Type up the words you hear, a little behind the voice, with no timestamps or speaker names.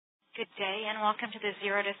Good day and welcome to the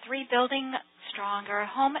 0 to 3 Building Stronger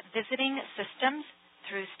Home Visiting Systems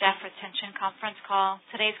through Staff Retention Conference Call.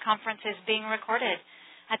 Today's conference is being recorded.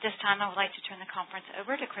 At this time, I would like to turn the conference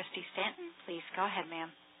over to Christy Stanton. Please go ahead, ma'am.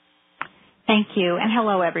 Thank you, and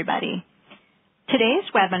hello, everybody. Today's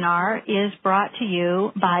webinar is brought to you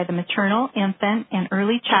by the Maternal, Infant, and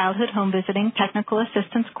Early Childhood Home Visiting Technical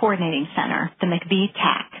Assistance Coordinating Center, the MIECHV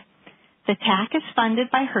TAC. The TAC is funded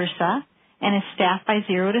by HRSA and is staffed by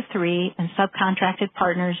 0 to 3 and subcontracted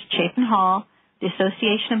partners Chapin Hall, the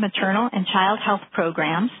Association of Maternal and Child Health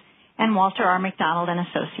Programs, and Walter R. McDonald and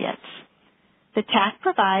Associates. The TAC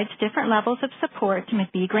provides different levels of support to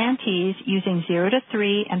MIECHV grantees using 0 to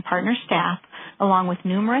 3 and partner staff, along with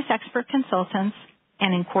numerous expert consultants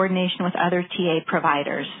and in coordination with other TA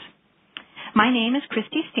providers. My name is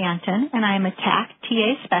Christy Stanton, and I am a TAC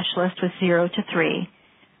TA specialist with 0 to 3.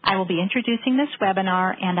 I will be introducing this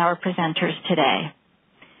webinar and our presenters today.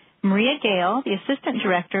 Maria Gale, the Assistant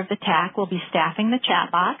Director of the TAC, will be staffing the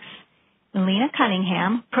chat box. Lena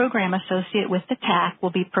Cunningham, Program Associate with the TAC, will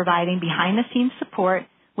be providing behind-the-scenes support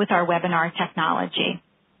with our webinar technology.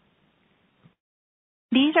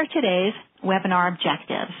 These are today's webinar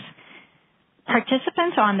objectives.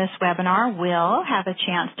 Participants on this webinar will have a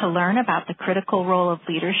chance to learn about the critical role of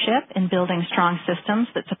leadership in building strong systems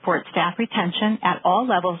that support staff retention at all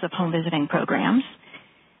levels of home visiting programs.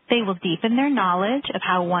 They will deepen their knowledge of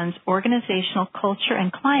how one's organizational culture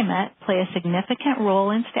and climate play a significant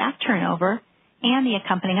role in staff turnover and the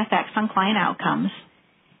accompanying effects on client outcomes.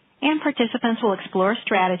 And participants will explore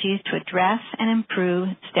strategies to address and improve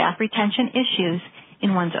staff retention issues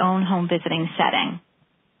in one's own home visiting setting.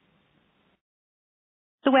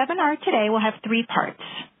 The webinar today will have 3 parts.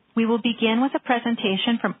 We will begin with a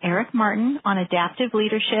presentation from Eric Martin on adaptive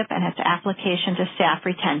leadership and its application to staff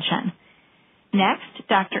retention. Next,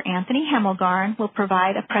 Dr. Anthony Hemmelgarn will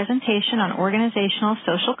provide a presentation on organizational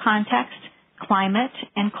social context, climate,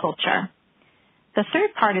 and culture. The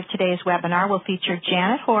third part of today's webinar will feature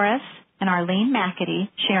Janet Horras and Arlene McAtee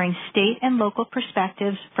sharing state and local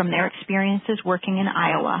perspectives from their experiences working in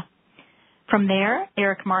Iowa. From there,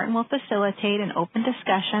 Eric Martin will facilitate an open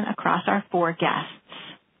discussion across our 4 guests.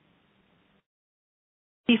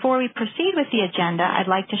 Before we proceed with the agenda, I'd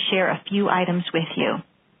like to share a few items with you.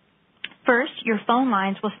 First, your phone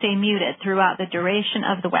lines will stay muted throughout the duration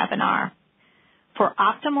of the webinar. For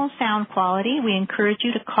optimal sound quality, we encourage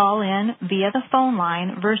you to call in via the phone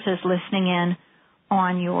line versus listening in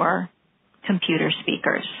on your computer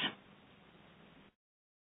speakers.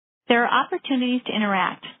 There are opportunities to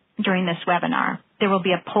interact during this webinar. There will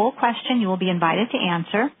be a poll question you will be invited to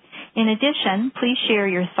answer. In addition, please share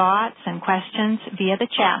your thoughts and questions via the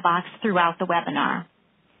chat box throughout the webinar.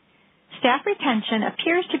 Staff retention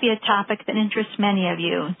appears to be a topic that interests many of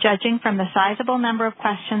you, judging from the sizable number of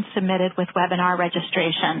questions submitted with webinar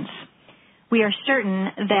registrations. We are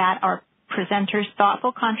certain that our presenters'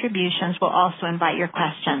 thoughtful contributions will also invite your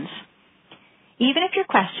questions. Even if your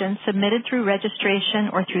question submitted through registration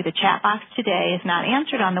or through the chat box today is not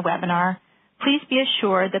answered on the webinar, please be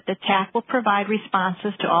assured that the TAC will provide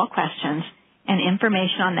responses to all questions, and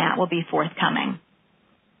information on that will be forthcoming.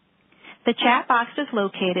 The chat box is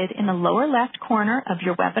located in the lower left corner of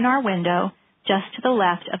your webinar window, just to the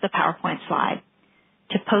left of the PowerPoint slide.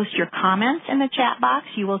 To post your comments in the chat box,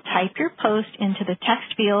 you will type your post into the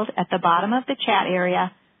text field at the bottom of the chat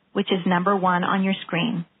area, which is number 1 on your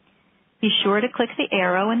screen. Be sure to click the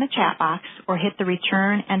arrow in the chat box or hit the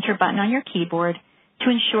Return Enter button on your keyboard to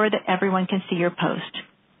ensure that everyone can see your post.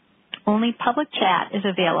 Only public chat is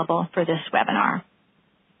available for this webinar.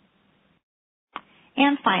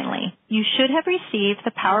 And finally, you should have received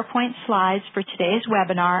the PowerPoint slides for today's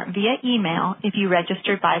webinar via email if you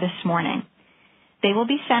registered by this morning. They will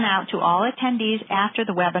be sent out to all attendees after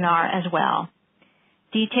the webinar as well.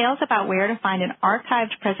 Details about where to find an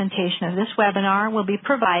archived presentation of this webinar will be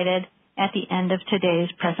provided at the end of today's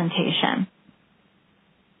presentation.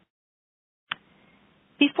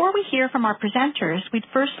 Before we hear from our presenters, we'd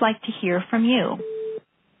first like to hear from you.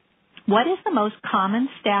 What is the most common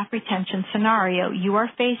staff retention scenario you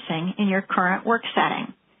are facing in your current work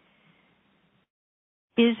setting?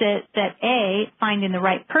 Is it that A, finding the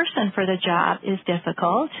right person for the job is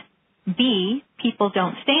difficult, B, people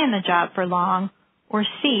don't stay in the job for long, or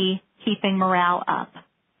C, keeping morale up?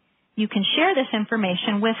 You can share this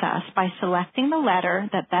information with us by selecting the letter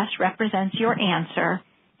that best represents your answer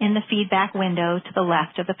in the feedback window to the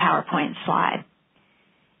left of the PowerPoint slide.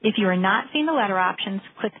 If you are not seeing the letter options,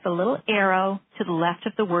 click the little arrow to the left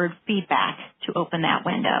of the word feedback to open that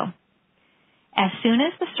window. As soon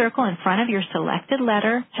as the circle in front of your selected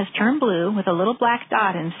letter has turned blue with a little black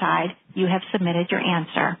dot inside, you have submitted your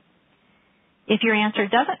answer. If your answer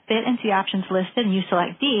doesn't fit into the options listed and you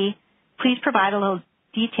select D, please provide a little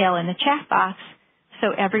detail in the chat box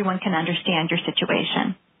so everyone can understand your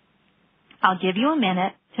situation. I'll give you a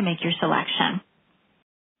minute to make your selection.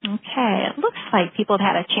 Okay, it looks like people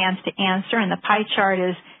have had a chance to answer, and the pie chart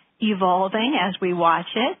is evolving as we watch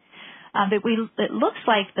it. It looks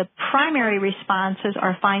like the primary responses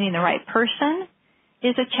are finding the right person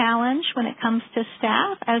is a challenge when it comes to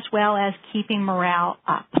staff, as well as keeping morale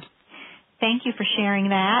up. Thank you for sharing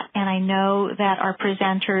that, and I know that our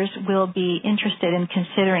presenters will be interested in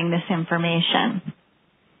considering this information.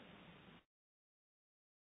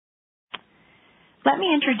 Let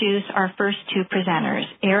me introduce our first two presenters,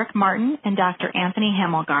 Eric Martin and Dr. Anthony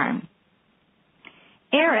Hemmelgarn.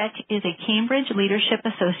 Eric is a Cambridge Leadership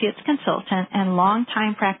Associates consultant and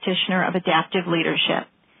longtime practitioner of adaptive leadership.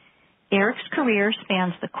 Eric's career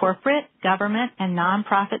spans the corporate, government, and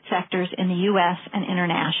nonprofit sectors in the U.S. and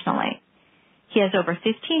internationally. He has over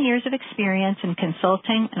 15 years of experience in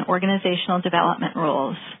consulting and organizational development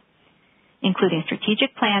roles, including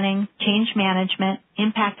strategic planning, change management,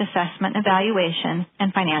 impact assessment and evaluation,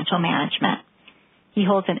 and financial management. He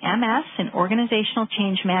holds an MS in Organizational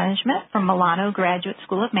Change Management from Milano Graduate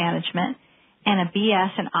School of Management and a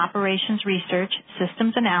BS in Operations Research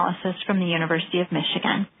Systems Analysis from the University of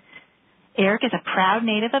Michigan. Eric is a proud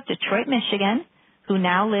native of Detroit, Michigan, who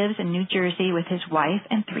now lives in New Jersey with his wife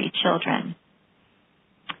and 3 children.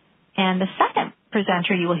 And the second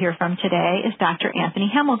presenter you will hear from today is Dr. Anthony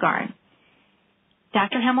Hemmelgarn.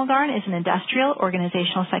 Dr. Hemmelgarn is an industrial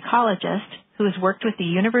organizational psychologist who has worked with the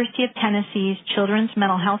University of Tennessee's Children's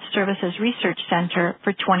Mental Health Services Research Center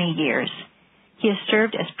for 20 years. He has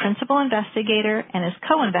served as principal investigator and as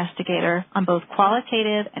co-investigator on both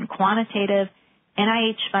qualitative and quantitative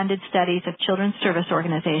NIH-funded studies of children's service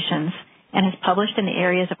organizations and has published in the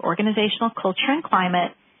areas of organizational culture and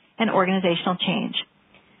climate and organizational change.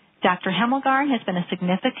 Dr. Hemmelgarn has been a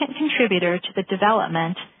significant contributor to the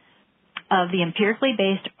development of the empirically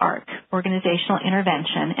based ARC, Organizational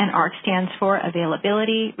Intervention, and ARC stands for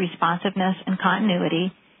Availability, Responsiveness, and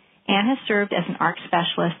Continuity, and has served as an ARC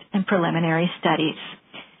specialist in preliminary studies.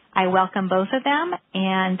 I welcome both of them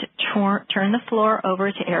and turn the floor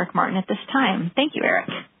over to Eric Martin at this time. Thank you, Eric.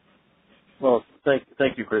 Well,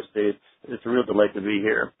 thank you, Christy. It's a real delight to be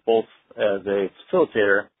here, both as a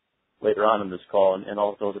facilitator later on in this call and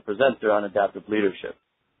also as a presenter on adaptive leadership.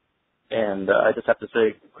 And I just have to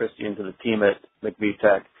say, Christy, and to the team at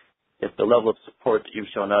MIECHV, if the level of support that you've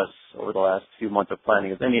shown us over the last few months of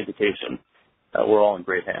planning is any indication, we're all in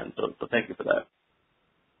great hands. So thank you for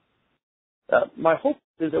that. My hope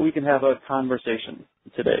is that we can have a conversation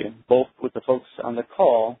today, both with the folks on the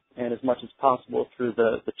call and as much as possible through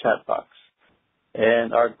the chat box.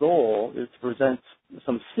 And our goal is to present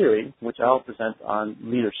some theory, which I'll present on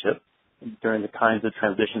leadership during the kinds of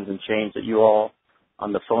transitions and change that you all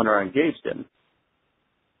on the phone are engaged in.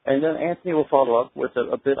 And then Anthony will follow up with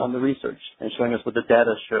a bit on the research and showing us what the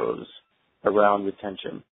data shows around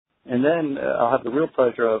retention. And then I'll have the real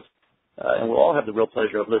pleasure of, and we'll all have the real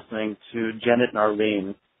pleasure of listening to Janet and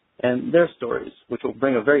Arlene and their stories, which will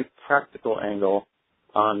bring a very practical angle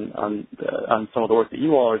on some of the work that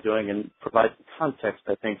you all are doing and provide context,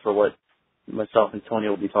 I think, for what myself and Tony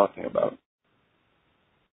will be talking about.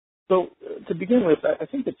 So to begin with, I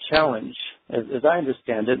think the challenge, as I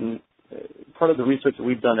understand it, and part of the research that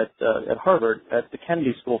we've done at Harvard, at the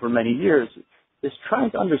Kennedy School for many years, is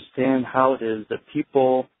trying to understand how it is that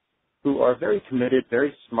people who are very committed,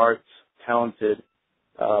 very smart, talented,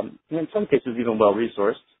 and in some cases even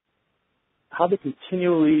well-resourced, how they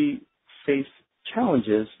continually face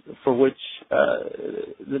challenges for which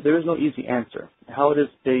there is no easy answer, how it is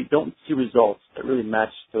they don't see results that really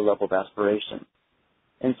match their level of aspiration.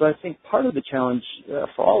 And so I think part of the challenge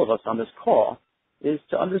for all of us on this call is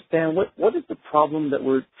to understand what is the problem that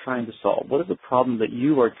we're trying to solve? What is the problem that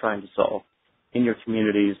you are trying to solve in your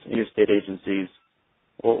communities, in your state agencies,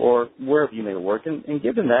 or wherever you may work? And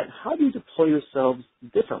given that, how do you deploy yourselves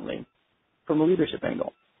differently from a leadership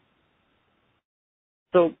angle?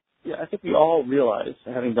 So yeah, I think we all realize,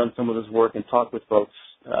 having done some of this work and talked with folks,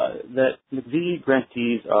 that MIECHV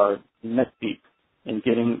grantees are neck deep in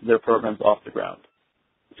getting their programs off the ground.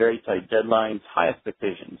 Very tight deadlines, high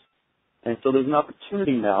expectations. And so there's an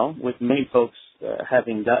opportunity now with many folks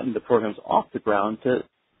having gotten the programs off the ground to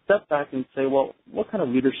step back and say, well, what kind of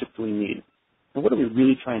leadership do we need? And what are we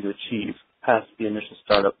really trying to achieve past the initial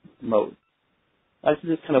startup mode? I see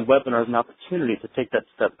this kind of webinar as an opportunity to take that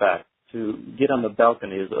step back, to get on the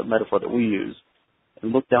balcony is a metaphor that we use,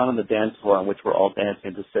 and look down on the dance floor on which we're all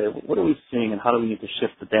dancing to say, what are we seeing and how do we need to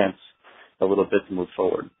shift the dance a little bit to move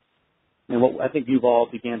forward? And what I think you've all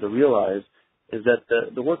began to realize is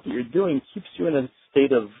that the work that you're doing keeps you in a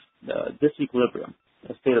state of disequilibrium,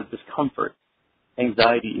 a state of discomfort,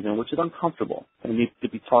 anxiety even, which is uncomfortable and needs to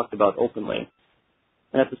be talked about openly.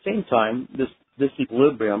 And at the same time, this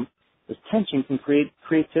disequilibrium, this tension can create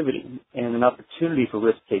creativity and an opportunity for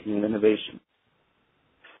risk-taking and innovation.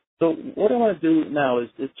 So what I want to do now is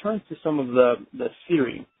turn to some of the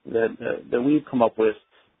theory that we've come up with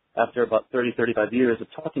after about 30, 35 years of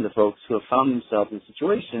talking to folks who have found themselves in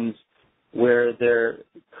situations where their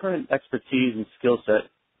current expertise and skill set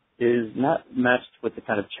is not matched with the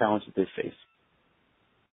kind of challenge that they face.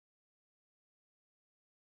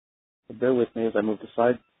 So bear with me as I move to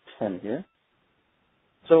slide 10 here.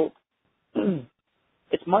 So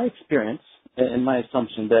it's my experience and my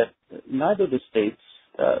assumption that neither the states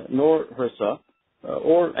nor HRSA,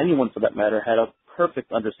 or anyone for that matter, had a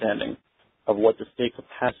perfect understanding of what the state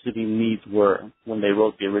capacity needs were when they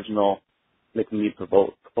wrote the original MIECHV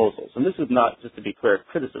proposals. And this is not, just to be clear,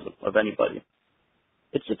 criticism of anybody.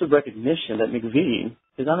 It's just a recognition that MIECHV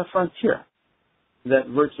is on a frontier that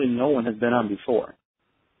virtually no one has been on before.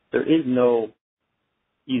 There is no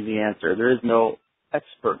easy answer. There is no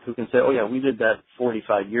expert who can say, oh yeah, we did that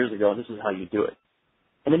 45 years ago, this is how you do it.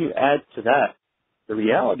 And then you add to that the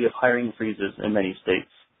reality of hiring freezes in many states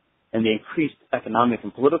and the increased economic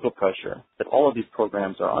and political pressure that all of these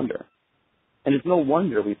programs are under. And it's no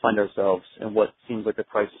wonder we find ourselves in what seems like a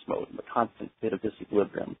crisis mode, a constant state of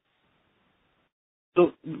disequilibrium.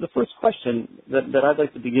 So the first question that I'd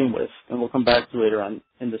like to begin with, and we'll come back to later on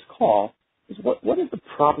in this call, is what is the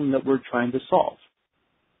problem that we're trying to solve?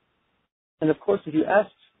 And of course, if you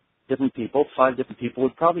asked different people, 5 different people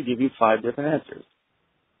would probably give you 5 different answers.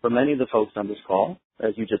 For many of the folks on this call,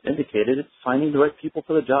 as you just indicated, it's finding the right people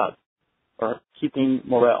for the job or keeping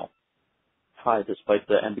morale high despite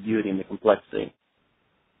the ambiguity and the complexity.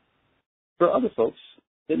 For other folks,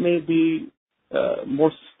 it may be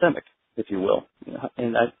more systemic, if you will.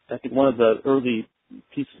 And I think one of the early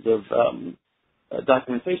pieces of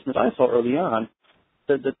documentation that I saw early on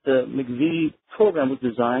said that the MIECHV program was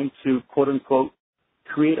designed to, quote unquote,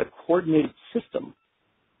 create a coordinated system,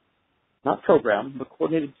 not program, but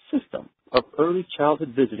coordinated system of early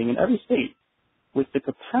childhood visiting in every state with the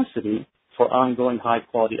capacity for ongoing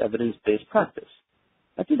high-quality evidence-based practice.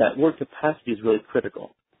 I think that word capacity is really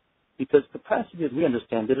critical because capacity, as we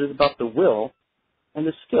understand it, is about the will and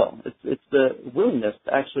the skill. It's the willingness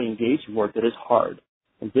to actually engage in work that is hard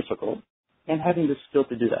and difficult and having the skill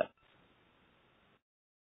to do that.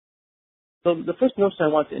 So the first notion I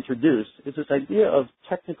want to introduce is this idea of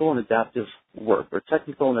technical and adaptive work or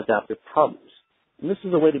technical and adaptive problems. And this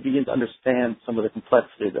is a way to begin to understand some of the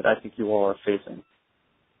complexity that I think you all are facing.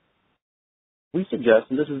 We suggest,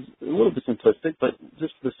 and this is a little bit simplistic, but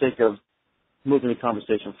just for the sake of moving the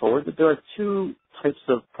conversation forward, that there are 2 types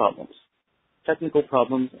of problems, technical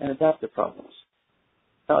problems and adaptive problems.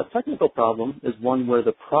 Now, a technical problem is one where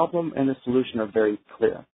the problem and the solution are very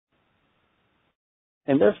clear.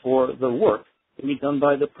 And therefore, the work can be done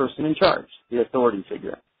by the person in charge, the authority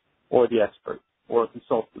figure, or the expert, or a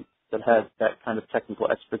consultant that has that kind of technical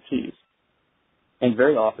expertise. And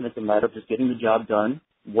very often it's a matter of just getting the job done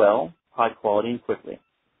well, high quality, and quickly.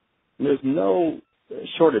 And there's no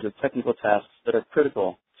shortage of technical tasks that are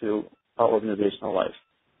critical to our organizational life.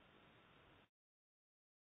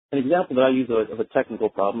 An example that I use of a technical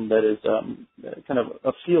problem that is kind of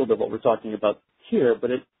a field of what we're talking about here, but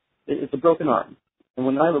it's a broken arm. And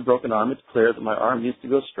when I have a broken arm, it's clear that my arm used to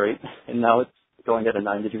go straight, and now it's going at a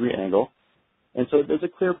 90-degree angle. And so there's a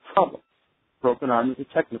clear problem. Broken arm is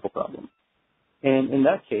a technical problem. And in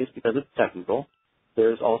that case, because it's technical,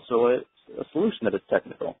 there's also a solution that is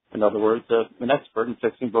technical. In other words, an expert in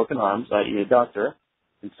fixing broken arms, i.e. a doctor,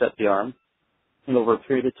 can set the arm, and over a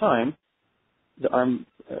period of time, the arm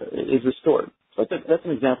is restored. So that's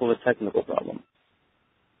an example of a technical problem.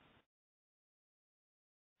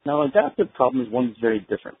 Now, an adaptive problem is one that's very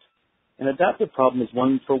different. An adaptive problem is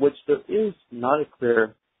one for which there is not a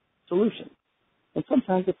clear solution. And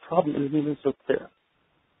sometimes the problem isn't even so clear.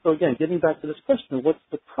 So again, getting back to this question of what's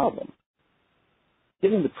the problem?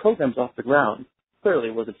 Getting the programs off the ground clearly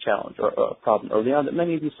was a challenge or a problem early on that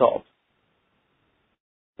many of you solved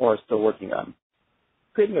or are still working on.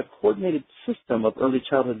 Creating a coordinated system of early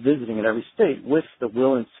childhood visiting in every state with the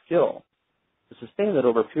will and skill to sustain that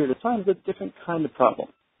over a period of time is a different kind of problem.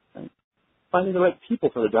 Right? Finding the right people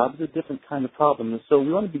for the job is a different kind of problem. And so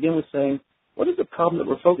we want to begin with saying, what is the problem that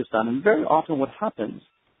we're focused on? And very often what happens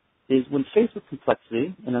is when faced with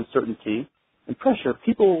complexity and uncertainty and pressure,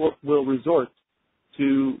 people will resort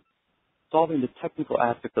to solving the technical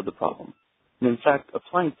aspect of the problem. And in fact,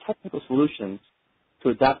 applying technical solutions to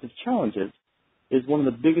adaptive challenges is one of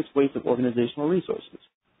the biggest wastes of organizational resources.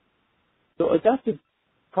 So adaptive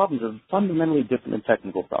problems are fundamentally different than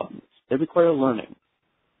technical problems. They require learning.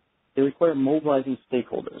 They require mobilizing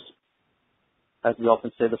stakeholders. As we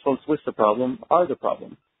often say, the folks with the problem are the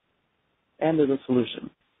problem, and they're the solution.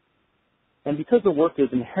 And because the work is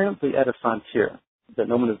inherently at a frontier that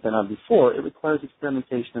no one has been on before, it requires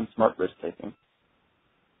experimentation and smart risk-taking.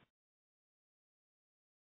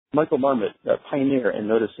 Michael Marmot, a pioneer in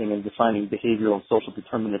noticing and defining behavioral and social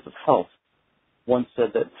determinants of health, once said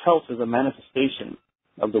that health is a manifestation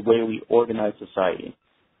of the way we organize society.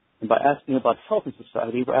 And by asking about health in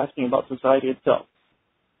society, we're asking about society itself.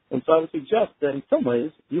 And so I would suggest that in some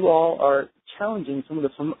ways, you all are challenging some of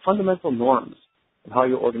the fundamental norms of how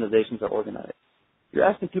your organizations are organized. You're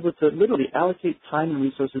asking people to literally allocate time and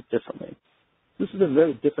resources differently. This is a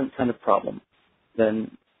very different kind of problem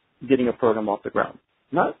than getting a program off the ground.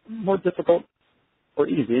 Not more difficult or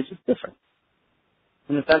easy, it's just different.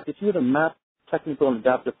 And in fact, if you were to map technical and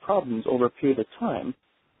adaptive problems over a period of time,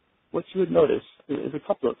 what you would notice is a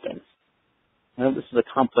couple of things. I know this is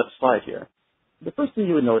a complex slide here. The first thing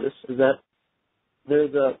you would notice is that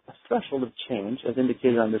there's a threshold of change, as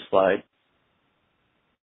indicated on this slide,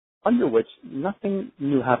 under which nothing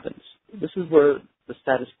new happens. This is where the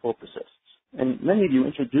status quo persists. And many of you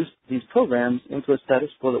introduced these programs into a status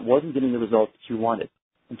quo that wasn't getting the results that you wanted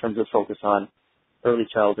in terms of focus on early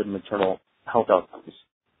childhood and maternal health outcomes.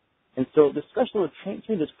 And so this threshold of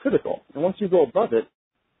change is critical. And once you go above it,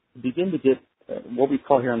 you begin to get what we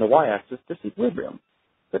call here on the y-axis disequilibrium.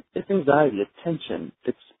 But it's anxiety, it's tension,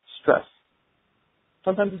 it's stress.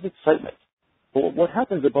 Sometimes it's excitement. But what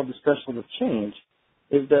happens above the threshold of change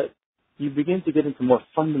is that you begin to get into more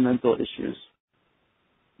fundamental issues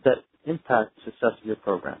that impact the success of your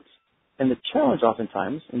programs. And the challenge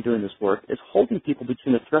oftentimes in doing this work is holding people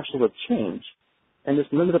between the threshold of change and this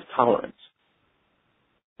limit of tolerance.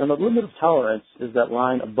 And the limit of tolerance is that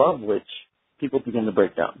line above which people begin to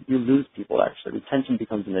break down. You lose people, actually. Retention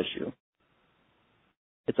becomes an issue.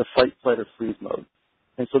 It's a fight, flight, or freeze mode.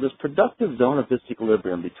 And so this productive zone of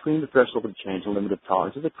disequilibrium between the threshold of change and limit of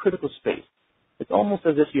tolerance is a critical space. It's almost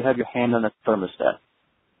as if you have your hand on a thermostat,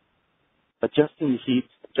 adjusting the heat,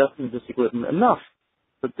 adjusting the disequilibrium enough,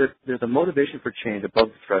 but there's a motivation for change above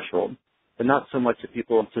the threshold, but not so much that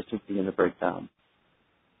people insistently begin to break down.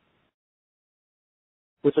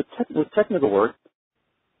 With technical work,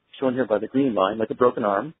 shown here by the green line, like a broken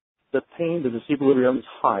arm, the pain, the disequilibrium is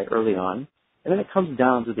high early on, and then it comes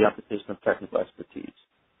down to the application of technical expertise.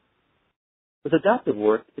 With adaptive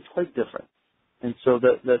work, it's quite different. And so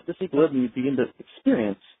the disequilibrium you begin to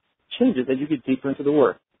experience changes as you get deeper into the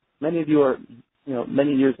work. Many of you are,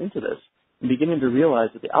 many years into this and beginning to realize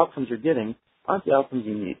that the outcomes you're getting aren't the outcomes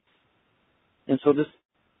you need. And so this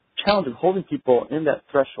challenge of holding people in that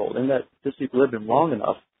threshold, in that disequilibrium long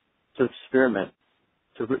enough to experiment,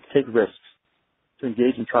 to take risks, to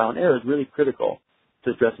engage in trial and error is really critical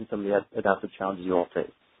to addressing some of the adaptive challenges you all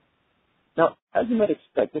face. Now, as you might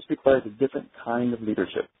expect, this requires a different kind of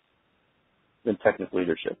leadership than technical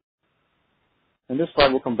leadership. And this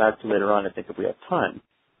slide we'll come back to later on, I think, if we have time.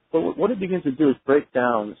 But what it begins to do is break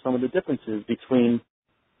down some of the differences between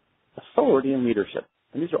authority and leadership.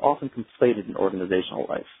 And these are often conflated in organizational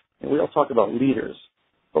life. And we all talk about leaders.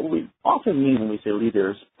 But what we often mean when we say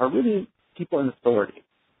leaders are really people in authority.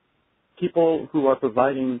 People who are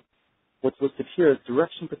providing what's listed here as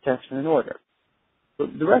direction, protection, and order. So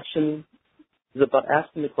direction is about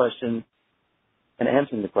asking the question and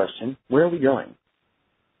answering the question, where are we going?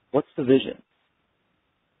 What's the vision?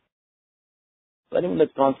 So anyone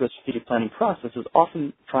that's gone through a strategic planning process is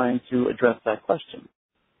often trying to address that question.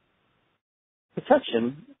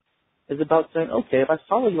 Protection is about saying, okay, if I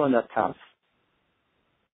follow you on that path,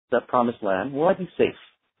 that promised land, will I be safe?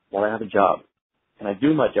 Will I have a job? Can I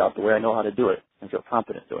do my job the way I know how to do it and feel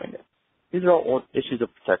confident doing it? These are all issues of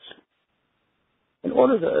protection. And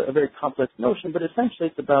order is a very complex notion, but essentially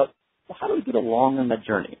it's about, well, how do we get along on that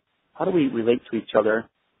journey? How do we relate to each other,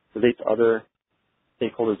 relate to other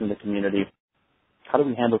stakeholders in the community? How do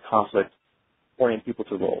we handle conflict, orient people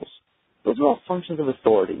to roles? Those are all functions of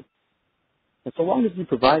authority. And so long as you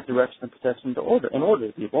provide direction and protection to order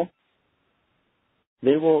to people,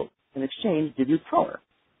 they will, in exchange, give you power.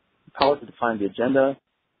 Power to define the agenda,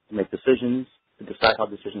 to make decisions, to decide how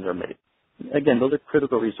decisions are made. Again, those are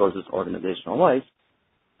critical resources in organizational life.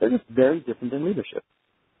 They're just very different than leadership.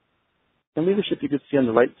 And leadership, you can see on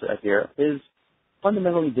the right side here, is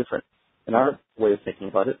fundamentally different in our way of thinking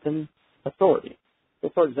about it than authority. So,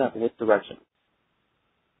 for example, with direction.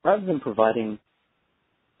 Rather than providing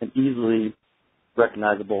an easily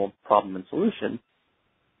recognizable problem and solution,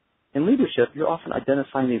 in leadership, you're often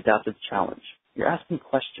identifying the adaptive challenge. you're asking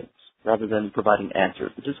questions rather than providing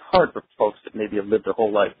answers, which is hard for folks that maybe have lived their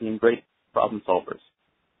whole life being great problem solvers.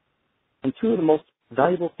 And two of the most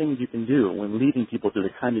valuable things you can do when leading people through the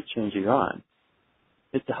kind of change you're on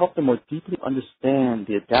is to help them more deeply understand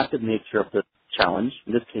the adaptive nature of the challenge,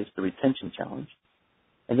 in this case the retention challenge,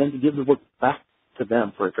 and then to give the work back to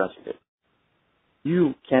them for addressing it.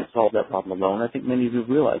 You can't solve that problem alone. I think many of you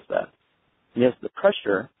realize that. And yes, the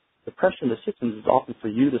pressure in the systems is often for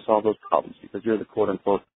you to solve those problems because you're the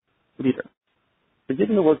quote-unquote leader. But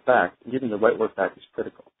giving the work back, giving the right work back is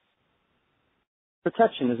critical.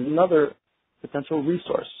 Protection is another potential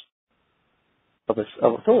resource of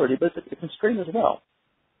authority, but it's a constraint as well.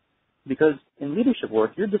 Because in leadership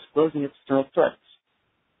work, you're disclosing external threats.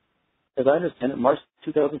 As I understand it, March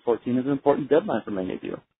 2014 is an important deadline for many of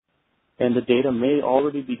you. And the data may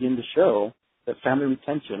already begin to show that family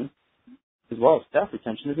retention, as well as staff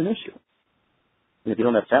retention, is an issue. And if you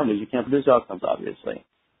don't have families, you can't produce outcomes, obviously.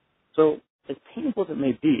 So as painful as it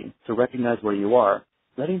may be to recognize where you are,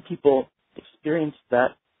 letting people experience that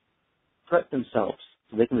threat themselves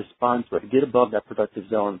so they can respond to it, get above that productive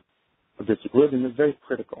zone of disequilibrium is very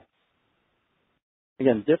critical.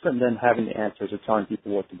 Again, different than having the answers or telling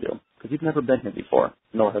people what to do, because you've never been here before,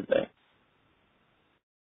 nor have they.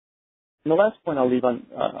 And the last point I'll leave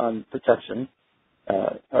on protection,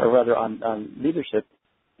 or rather on leadership,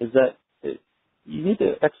 is that you need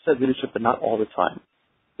to exercise leadership, but not all the time.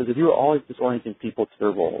 Because if you were always disorienting people to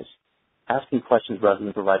their roles, asking questions rather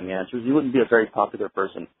than providing answers, you wouldn't be a very popular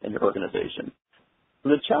person in your organization. So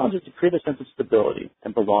the challenge is to create a sense of stability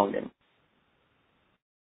and belonging,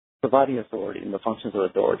 providing authority and the functions of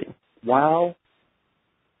authority, while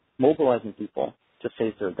mobilizing people to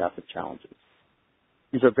face their adaptive challenges.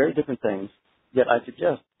 These are very different things, yet I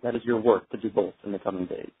suggest that is your work to do both in the coming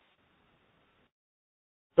days.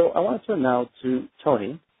 So I want to turn now to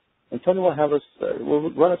Tony, and Tony will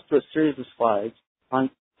will run us through a series of slides on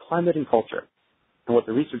climate and culture and what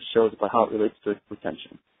the research shows about how it relates to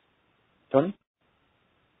retention. Tony?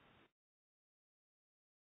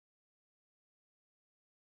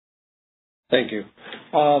 Thank you.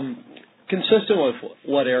 Consistent with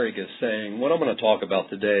what Eric is saying, what I'm going to talk about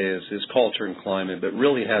today is culture and climate, but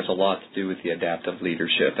really has a lot to do with the adaptive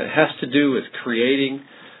leadership. It has to do with creating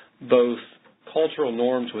both cultural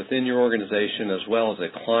norms within your organization as well as a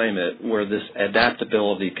climate where this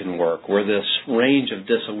adaptability can work, where this range of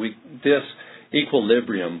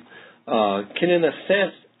disequilibrium can, in a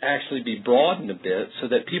sense, actually be broadened a bit so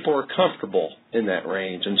that people are comfortable in that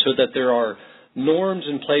range and so that there are norms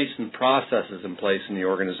in place and processes in place in the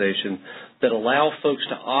organization that allow folks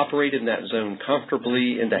to operate in that zone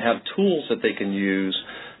comfortably and to have tools that they can use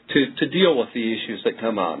to deal with the issues that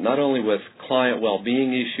come up, not only with client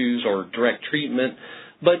well-being issues or direct treatment,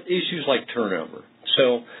 but issues like turnover.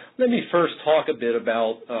 So let me first talk a bit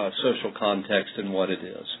about social context and what it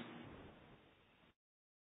is.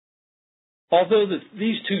 Although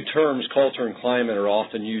these two terms, culture and climate, are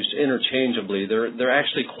often used interchangeably, they're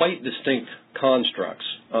actually quite distinct constructs.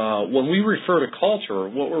 When we refer to culture,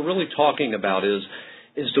 what we're really talking about is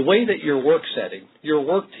the way that your work setting, your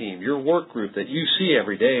work team, your work group that you see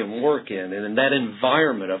every day and work in, and in that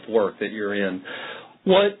environment of work that you're in,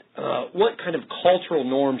 what kind of cultural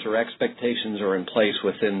norms or expectations are in place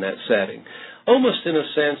within that setting. Almost in a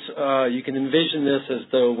sense, you can envision this as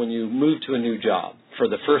though when you move to a new job for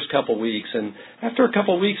the first couple weeks, and after a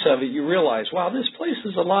couple weeks of it, you realize, wow, this place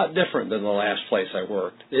is a lot different than the last place I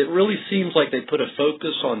worked. It really seems like they put a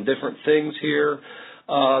focus on different things here,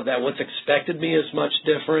 that what's expected me is much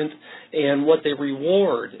different, and what they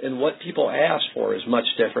reward and what people ask for is much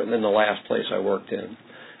different than the last place I worked in.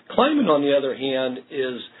 Climate, on the other hand,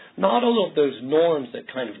 is not all of those norms that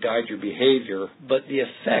kind of guide your behavior, but the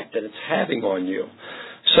effect that it's having on you.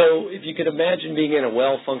 So if you could imagine being in a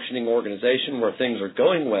well-functioning organization where things are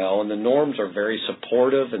going well and the norms are very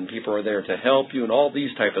supportive and people are there to help you and all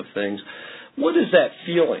these type of things, what is that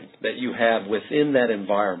feeling that you have within that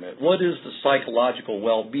environment? What is the psychological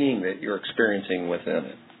well-being that you're experiencing within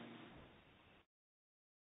it?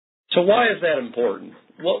 So why is that important?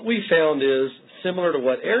 What we found is, similar to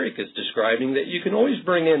what Eric is describing, that you can always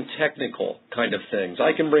bring in technical kind of things.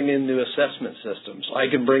 I can bring in new assessment systems. I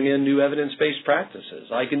can bring in new evidence-based practices.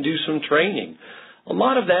 I can do some training. A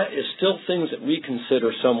lot of that is still things that we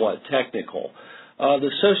consider somewhat technical. The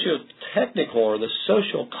socio-technical or the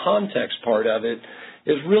social context part of it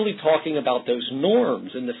is really talking about those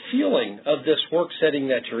norms and the feeling of this work setting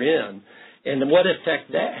that you're in and what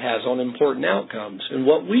effect that has on important outcomes. And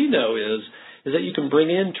what we know is is that you can bring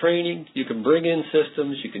in training, you can bring in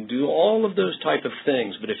systems, you can do all of those type of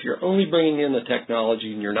things, but if you're only bringing in the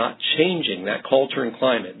technology and you're not changing that culture and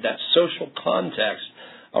climate, that social context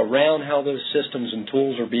around how those systems and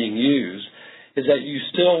tools are being used, is that you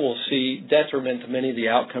still will see detriment to many of the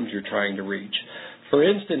outcomes you're trying to reach. For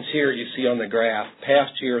instance, here you see on the graph,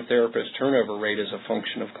 past year therapist turnover rate as a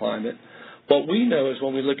function of climate. What we know is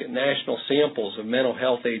when we look at national samples of mental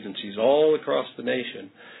health agencies all across the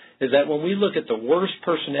nation, is that when we look at the worst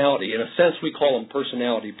personality, in a sense we call them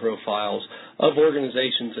personality profiles of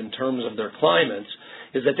organizations in terms of their climates,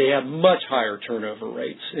 is that they have much higher turnover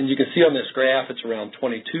rates. And you can see on this graph it's around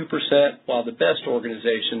 22%, while the best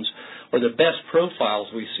organizations or the best profiles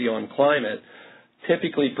we see on climate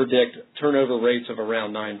typically predict turnover rates of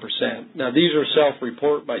around 9%. Now, these are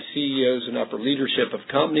self-report by CEOs and upper leadership of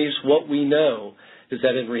companies. What we know is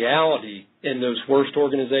that in reality, in those worst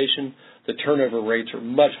organizations, the turnover rates are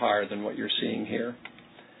much higher than what you're seeing here.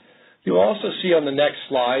 You'll also see on the next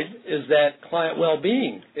slide is that client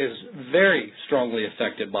well-being is very strongly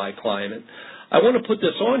affected by climate. I want to put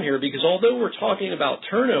this on here because although we're talking about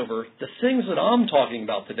turnover, the things that I'm talking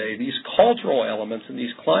about today, these cultural elements and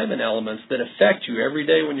these climate elements that affect you every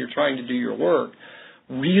day when you're trying to do your work,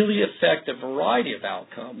 really affect a variety of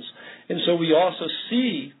outcomes. And so we also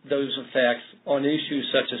see those effects on issues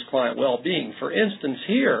such as client well-being. For instance,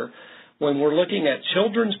 here, when we're looking at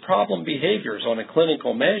children's problem behaviors on a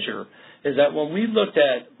clinical measure, is that when we looked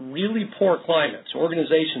at really poor climates,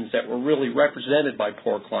 organizations that were really represented by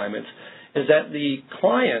poor climates, is that the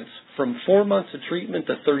clients from 4 months of treatment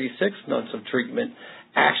to 36 months of treatment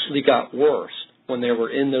actually got worse when they were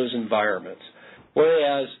in those environments.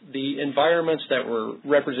 Whereas the environments that were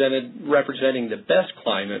representing the best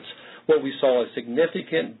climates, what we saw is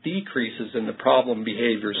significant decreases in the problem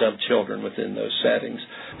behaviors of children within those settings.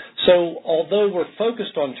 So although we're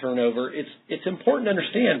focused on turnover, it's important to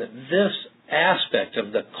understand that this aspect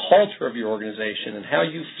of the culture of your organization and how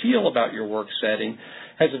you feel about your work setting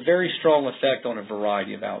has a very strong effect on a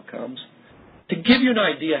variety of outcomes. To give you an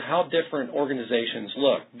idea how different organizations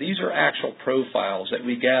look, these are actual profiles that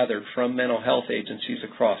we gathered from mental health agencies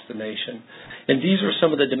across the nation. And these are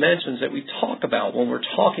some of the dimensions that we talk about when we're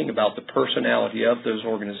talking about the personality of those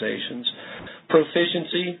organizations.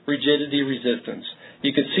 Proficiency, rigidity, resistance.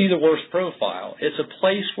 You can see the worst profile. It's a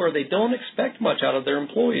place where they don't expect much out of their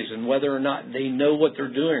employees and whether or not they know what they're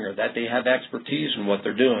doing or that they have expertise in what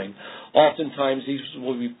they're doing. Oftentimes these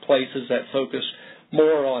will be places that focus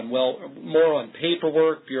more on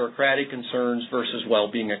paperwork, bureaucratic concerns versus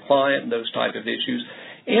well-being a client and those type of issues.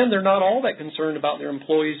 And they're not all that concerned about their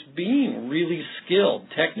employees being really skilled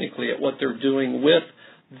technically at what they're doing with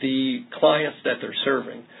the clients that they're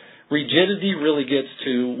serving. Rigidity really gets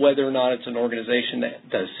to whether or not it's an organization that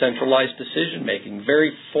does centralized decision-making,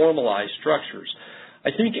 very formalized structures.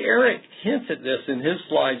 I think Eric hints at this in his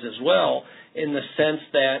slides as well in the sense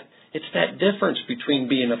that it's that difference between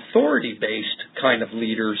being authority-based kind of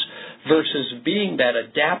leaders versus being that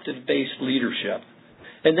adaptive-based leadership.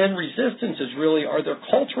 And then resistance is really, are there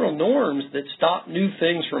cultural norms that stop new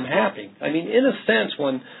things from happening? I mean, in a sense,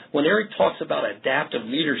 when Eric talks about adaptive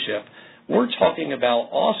leadership, we're talking about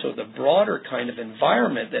also the broader kind of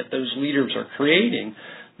environment that those leaders are creating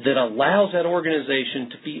that allows that organization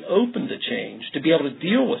to be open to change, to be able to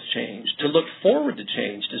deal with change, to look forward to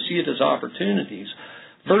change, to see it as opportunities,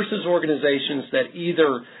 versus organizations that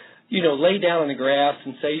either, lay down in the grass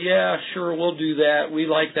and say, yeah, sure, we'll do that, we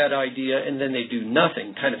like that idea, and then they do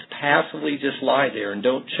nothing, kind of passively just lie there and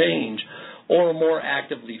don't change, or more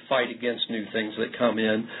actively fight against new things that come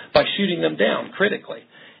in by shooting them down critically.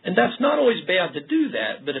 And that's not always bad to do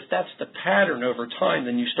that, but if that's the pattern over time,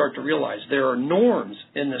 then you start to realize there are norms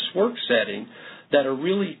in this work setting that are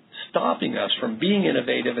really stopping us from being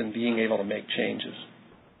innovative and being able to make changes.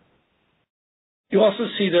 You also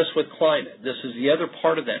see this with climate. This is the other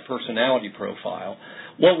part of that personality profile.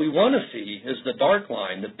 What we want to see is the dark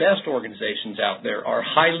line. The best organizations out there are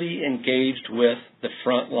highly engaged with the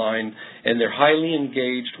front line, and they're highly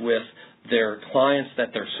engaged with their clients that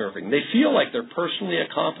they're serving. They feel like they're personally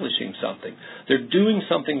accomplishing something. They're doing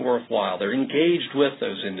something worthwhile. They're engaged with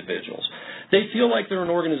those individuals. They feel like they're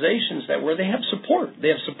in organizations where they have support. They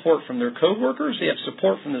have support from their coworkers. They have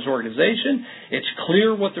support from this organization. It's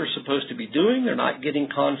clear what they're supposed to be doing. They're not getting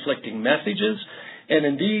conflicting messages. And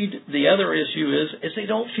indeed, the other issue is they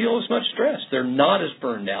don't feel as much stress. They're not as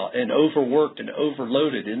burned out and overworked and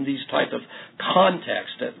overloaded in these type of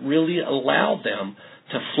contexts that really allow them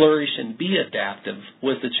to flourish and be adaptive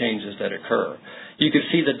with the changes that occur. You can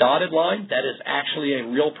see the dotted line. That is actually a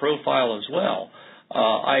real profile as well.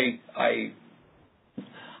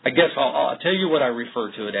 I guess I'll tell you what I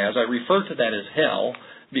refer to it as. I refer to that as hell,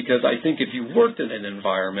 because I think if you worked in an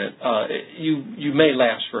environment, you may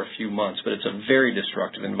last for a few months, but it's a very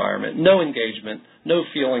destructive environment. No engagement, no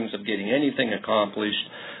feelings of getting anything accomplished,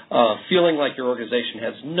 feeling like your organization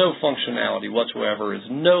has no functionality whatsoever, is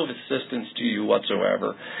no assistance to you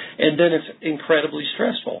whatsoever, and then it's incredibly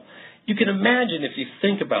stressful. You can imagine, if you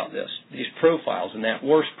think about this, these profiles and that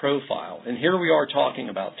worst profile, and here we are talking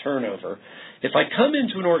about turnover. If I come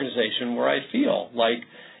into an organization where I feel like,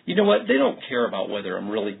 you know what, they don't care about whether I'm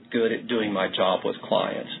really good at doing my job with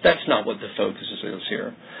clients. That's not what the focus is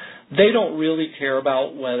here. They don't really care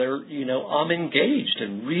about whether, I'm engaged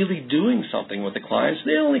and really doing something with the clients.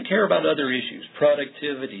 They only care about other issues,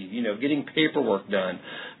 productivity, getting paperwork done,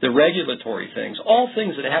 the regulatory things, all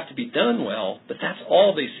things that have to be done well, but that's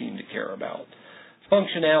all they seem to care about.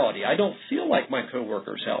 Functionality. I don't feel like my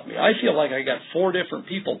coworkers help me. I feel like I got 4 different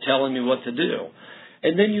people telling me what to do.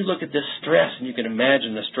 And then you look at this stress, and you can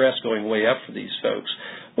imagine the stress going way up for these folks.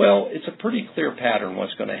 Well, it's a pretty clear pattern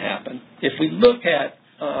what's going to happen. If we look at,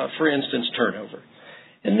 for instance, turnover,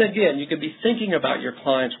 and again, you could be thinking about your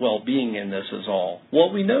client's well-being in this as all.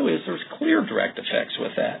 What we know is there's clear direct effects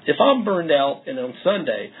with that. If I'm burned out and on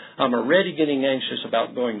Sunday, I'm already getting anxious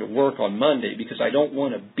about going to work on Monday because I don't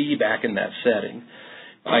want to be back in that setting.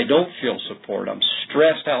 I don't feel support. I'm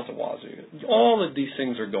stressed out the wazoo. All of these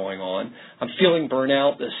things are going on. I'm feeling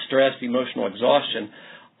burnout, the stress, the emotional exhaustion.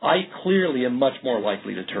 I clearly am much more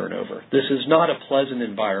likely to turn over. This is not a pleasant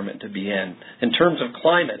environment to be in. In terms of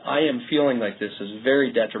climate, I am feeling like this is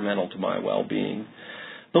very detrimental to my well-being.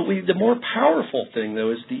 But the more powerful thing,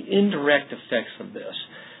 though, is the indirect effects of this.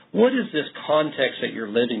 What is this context that you're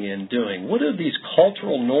living in doing? What are these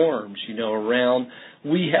cultural norms, around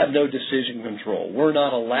we have no decision control. We're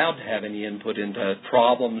not allowed to have any input into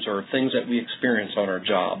problems or things that we experience on our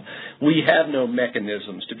job. We have no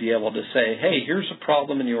mechanisms to be able to say, hey, here's a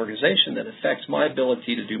problem in the organization that affects my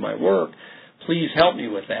ability to do my work. Please help me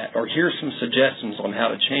with that. Or here's some suggestions on how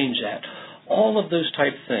to change that. All of those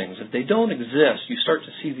type of things, if they don't exist, you start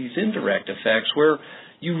to see these indirect effects where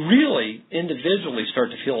you really individually start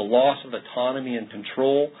to feel a loss of autonomy and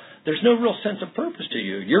control. There's no real sense of purpose to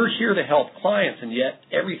you. You're here to help clients, and yet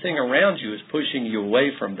everything around you is pushing you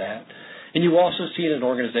away from that. And you also see it in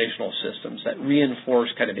organizational systems that reinforce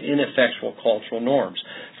kind of ineffectual cultural norms.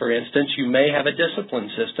 For instance, you may have a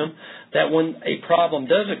discipline system that when a problem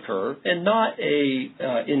does occur, and not a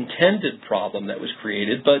intended problem that was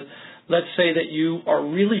created, but let's say that you are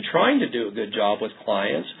really trying to do a good job with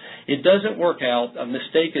clients, it doesn't work out, a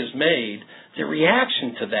mistake is made, the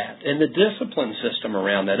reaction to that and the discipline system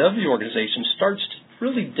around that of the organization starts to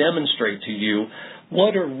really demonstrate to you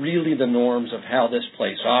what are really the norms of how this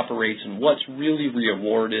place operates and what's really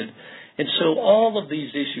rewarded. And so all of these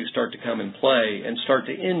issues start to come in play and start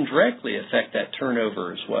to indirectly affect that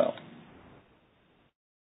turnover as well.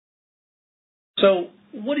 So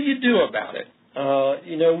what do you do about it?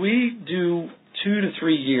 We do 2 to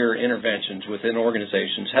 3 year interventions within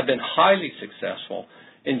organizations, have been highly successful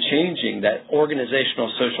in changing that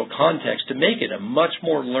organizational social context to make it a much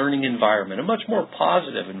more learning environment, a much more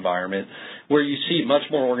positive environment where you see much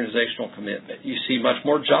more organizational commitment. You see much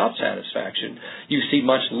more job satisfaction. You see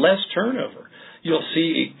much less turnover. You'll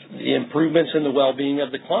see the improvements in the well-being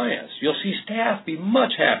of the clients. You'll see staff be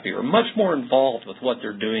much happier, much more involved with what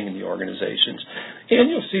they're doing in the organizations. And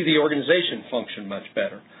you'll see the organization function much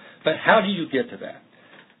better. But how do you get to that?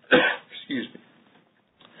 Excuse me.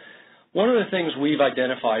 One of the things we've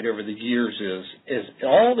identified over the years is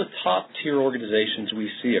all the top-tier organizations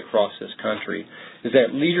we see across this country is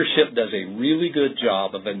that leadership does a really good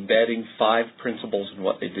job of embedding 5 principles in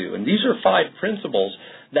what they do. And these are 5 principles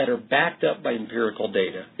that are backed up by empirical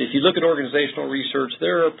data. If you look at organizational research,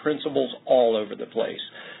 there are principles all over the place.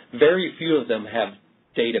 Very few of them have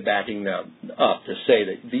data backing them up to say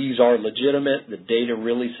that these are legitimate, the data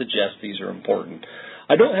really suggests these are important.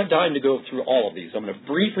 I don't have time to go through all of these. I'm going to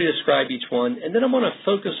briefly describe each one, and then I'm going to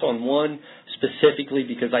focus on one specifically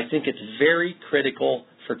because I think it's very critical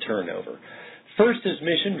for turnover. First is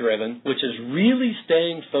mission-driven, which is really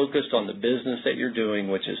staying focused on the business that you're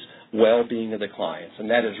doing, which is well-being of the clients.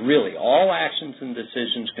 And that is really all actions and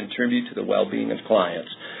decisions contribute to the well-being of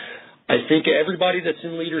clients. I think everybody that's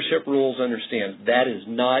in leadership roles understands that is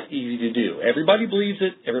not easy to do. Everybody believes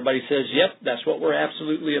it. Everybody says, yep, that's what we're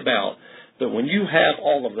absolutely about. But when you have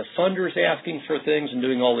all of the funders asking for things and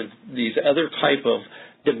doing all of these other type of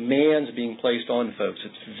demands being placed on folks,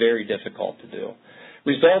 it's very difficult to do.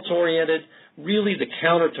 Results-oriented, really the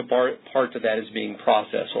counterpart to that is being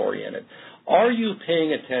process-oriented. Are you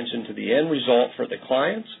paying attention to the end result for the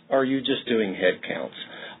clients, or are you just doing head counts?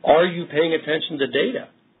 Are you paying attention to data?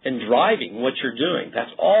 and driving what you're doing.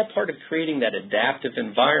 That's all part of creating that adaptive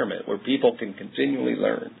environment where people can continually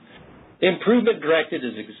learn. Improvement directed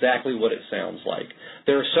is exactly what it sounds like.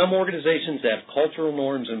 There are some organizations that have cultural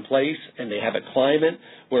norms in place, and they have a climate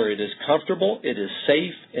where it is comfortable, it is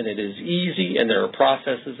safe, and it is easy, and there are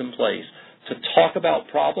processes in place to talk about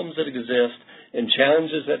problems that exist and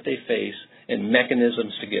challenges that they face and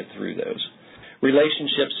mechanisms to get through those.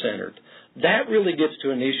 Relationship-centered. That really gets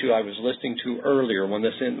to an issue I was listening to earlier when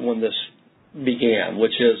this began,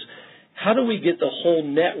 which is, how do we get the whole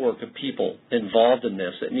network of people involved in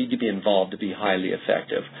this that need to be involved to be highly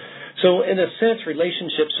effective? So in a sense,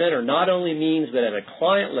 relationship-centered not only means that at a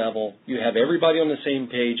client level you have everybody on the same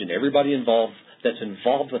page and everybody involved that's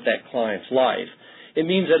involved with that client's life. It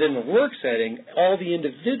means that in the work setting, all the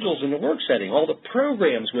individuals in the work setting, all the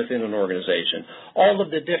programs within an organization, all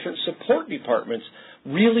of the different support departments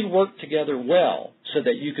really work together well so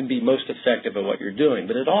that you can be most effective at what you're doing.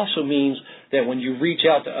 But it also means that when you reach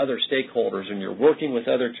out to other stakeholders and you're working with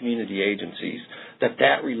other community agencies,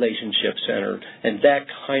 that relationship center and that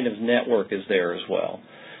kind of network is there as well.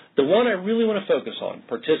 The one I really want to focus on,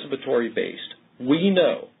 participatory based. We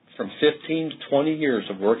know from 15 to 20 years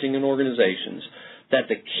of working in organizations that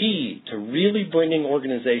the key to really bringing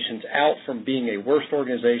organizations out from being a worst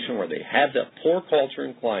organization where they have that poor culture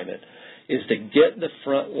and climate is to get the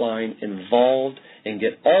front line involved and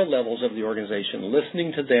get all levels of the organization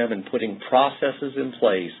listening to them and putting processes in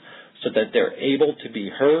place so that they're able to be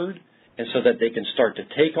heard and so that they can start to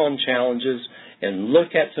take on challenges and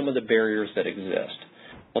look at some of the barriers that exist.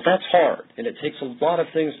 Well, that's hard, and it takes a lot of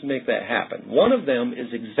things to make that happen. One of them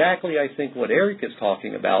is exactly, I think, what Eric is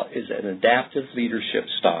talking about is an adaptive leadership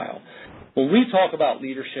style. When we talk about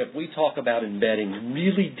leadership, we talk about embedding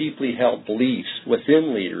really deeply held beliefs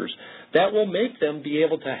within leaders that will make them be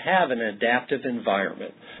able to have an adaptive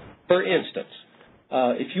environment. For instance,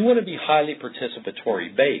 if you want to be highly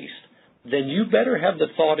participatory based, then you better have the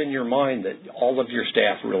thought in your mind that all of your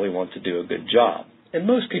staff really want to do a good job. And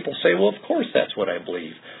most people say, well, of course that's what I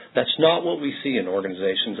believe. That's not what we see in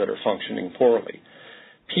organizations that are functioning poorly.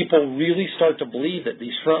 People really start to believe that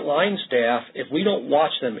these frontline staff, if we don't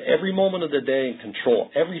watch them every moment of the day and control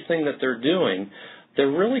everything that they're doing, they're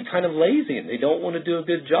really kind of lazy and they don't want to do a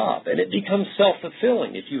good job. And it becomes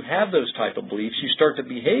self-fulfilling. If you have those type of beliefs, you start to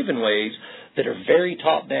behave in ways that are very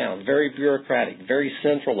top-down, very bureaucratic, very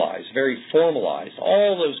centralized, very formalized,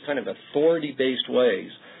 all those kind of authority-based ways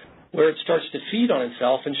where it starts to feed on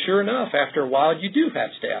itself, and sure enough, after a while, you do have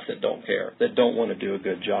staff that don't care, that don't want to do a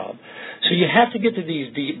good job. So you have to get to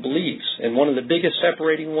these deep beliefs, and one of the biggest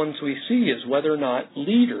separating ones we see is whether or not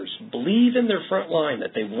leaders believe in their front line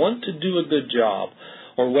that they want to do a good job,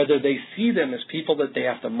 or whether they see them as people that they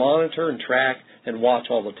have to monitor and track and watch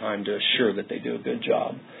all the time to assure that they do a good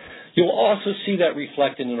job. You'll also see that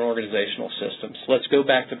reflected in organizational systems. Let's go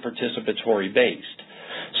back to participatory based.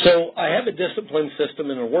 So I have a discipline system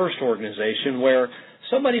in a worst organization where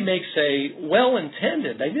somebody makes a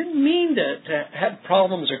well-intended, they didn't mean to have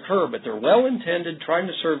problems occur, but they're well-intended, trying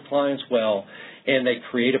to serve clients well, and they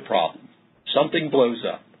create a problem. Something blows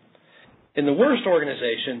up. In the worst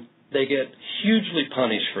organization, they get hugely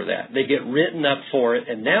punished for that. They get written up for it,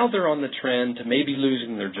 and now they're on the trend to maybe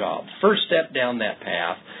losing their job. First step down that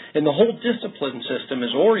path, and the whole discipline system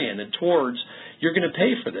is oriented towards, you're going to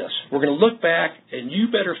pay for this. We're going to look back, and you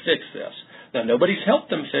better fix this. Now, nobody's helped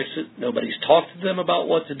them fix it. Nobody's talked to them about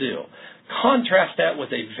what to do. Contrast that with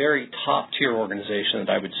a very top-tier organization that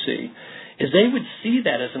I would see, is they would see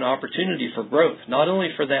that as an opportunity for growth, not only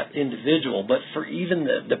for that individual, but for even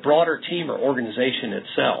the broader team or organization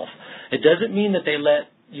itself. It doesn't mean that they let,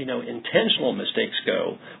 intentional mistakes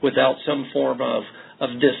go without some form of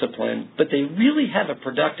discipline, but they really have a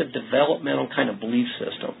productive developmental kind of belief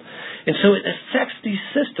system. And so it affects these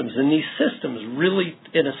systems, and these systems really,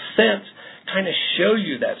 in a sense, kind of show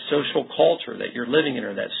you that social culture that you're living in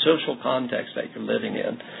or that social context that you're living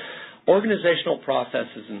in. Organizational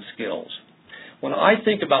processes and skills. When I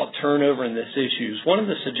think about turnover and these issues, one of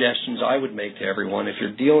the suggestions I would make to everyone if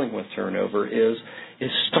you're dealing with turnover is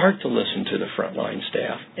start to listen to the frontline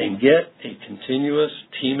staff and get a continuous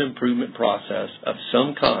team improvement process of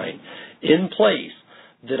some kind in place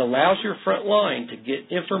that allows your front line to get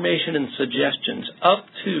information and suggestions up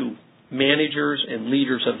to managers and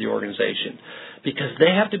leaders of the organization, because they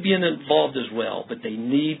have to be involved as well, but they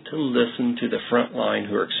need to listen to the front line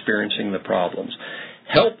who are experiencing the problems.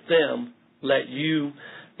 Help them let you,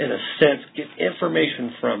 in a sense, get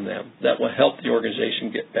information from them that will help the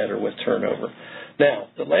organization get better with turnover. Now,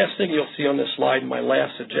 the last thing you'll see on this slide, my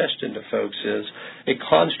last suggestion to folks, is a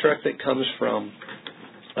construct that comes from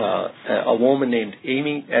a woman named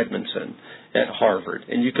Amy Edmondson. at Harvard.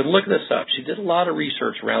 And you can look this up. She did a lot of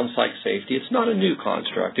research around psych safety. It's not a new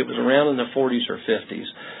construct. It was around in the 40s or 50s.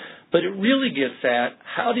 But it really gets at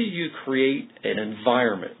how do you create an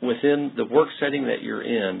environment within the work setting that you're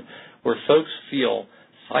in where folks feel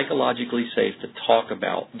psychologically safe to talk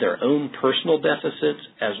about their own personal deficits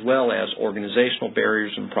as well as organizational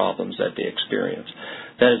barriers and problems that they experience.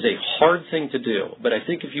 That is a hard thing to do, but I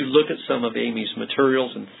think if you look at some of Amy's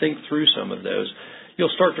materials and think through some of those,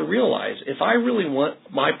 you'll start to realize if I really want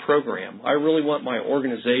my program, I really want my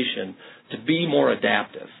organization to be more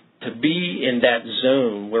adaptive, to be in that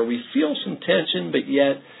zone where we feel some tension, but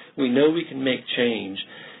yet we know we can make change,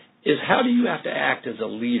 is how do you have to act as a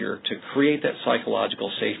leader to create that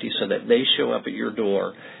psychological safety so that they show up at your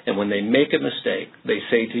door and when they make a mistake, they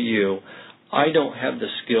say to you, I don't have the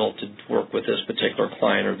skill to work with this particular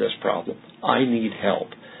client or this problem. I need help.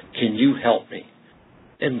 Can you help me?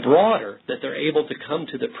 And broader, that they're able to come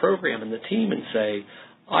to the program and the team and say,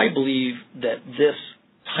 I believe that this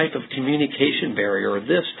type of communication barrier or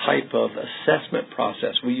this type of assessment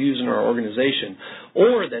process we use in our organization,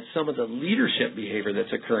 or that some of the leadership behavior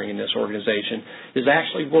that's occurring in this organization is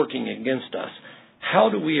actually working against us. How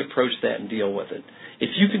do we approach that and deal with it?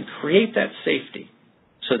 If you can create that safety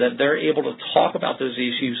so that they're able to talk about those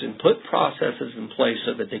issues and put processes in place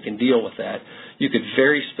so that they can deal with that, you could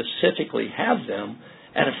very specifically have them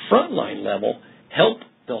at a frontline level help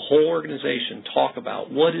the whole organization talk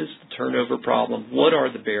about what is the turnover problem, what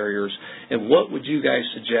are the barriers, and what would you guys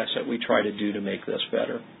suggest that we try to do to make this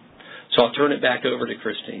better. So I'll turn it back over to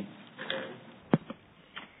Christine.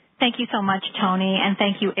 Thank you so much, Tony, and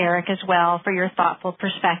thank you, Eric, as well, for your thoughtful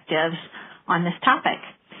perspectives on this topic.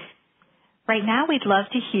 Right now, we'd love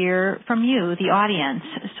to hear from you, the audience.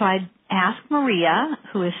 So I'd ask Maria,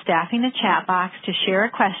 who is staffing the chat box, to share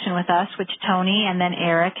a question with us, which Tony and then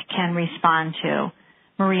Eric can respond to.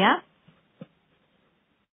 Maria?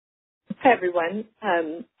 Hi, everyone.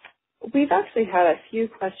 We've actually had a few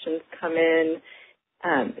questions come in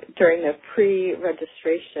during the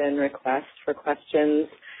pre-registration request for questions.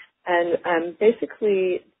 And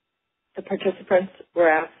basically, the participants were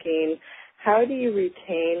asking, how do you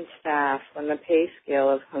retain staff when the pay scale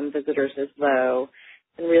of home visitors is low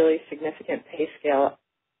and really significant pay scale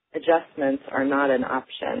adjustments are not an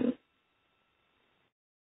option?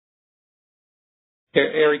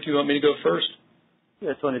 Eric, you want me to go first?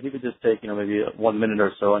 Yeah, Tony, if you could just take, maybe 1 minute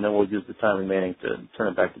or so, and then we'll use the time remaining to turn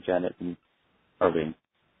it back to Janet and Arlene.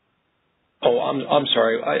 Oh, I'm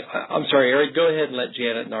sorry. I'm sorry, Eric. Go ahead and let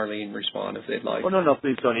Janet and Arlene respond if they'd like. Oh, no,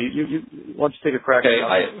 please, Tony. Why don't you take a crack? Okay.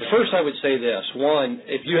 First, I would say this. One,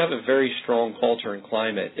 if you have a very strong culture and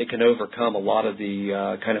climate, it can overcome a lot of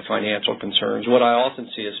the kind of financial concerns. What I often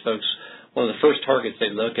see is folks, one of the first targets they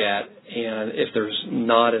look at, and if there's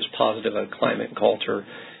not as positive a climate and culture,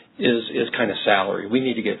 is kind of salary. We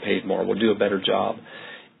need to get paid more. We'll do a better job.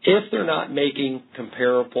 If they're not making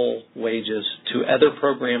comparable wages to other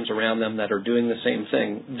programs around them that are doing the same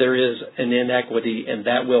thing, there is an inequity, and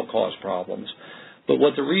that will cause problems. But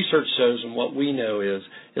what the research shows and what we know is,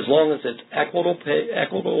 as long as it's equitable pay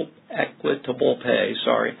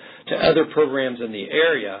to other programs in the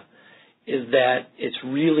area, is that it's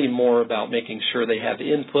really more about making sure they have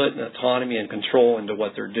input and autonomy and control into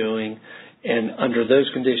what they're doing. And under those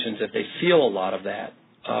conditions, if they feel a lot of that,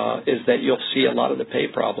 is that you'll see a lot of the pay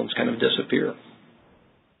problems kind of disappear.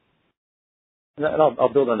 And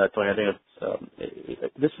I'll build on that, Tony. I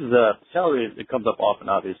think this is a salary. It comes up often,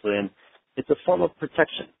 obviously, and it's a form of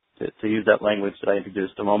protection, to use that language that I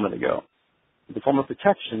introduced a moment ago. It's a form of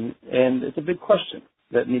protection, and it's a big question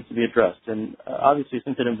that needs to be addressed. And obviously,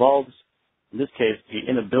 since it involves, in this case, the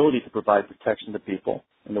inability to provide protection to people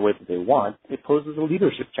in the way that they want, it poses a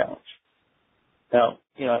leadership challenge. Now,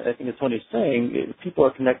 I think as Tony's saying, if people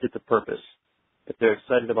are connected to purpose, if they're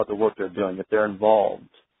excited about the work they're doing, if they're involved,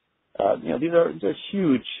 these are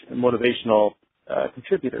huge motivational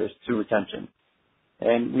contributors to retention.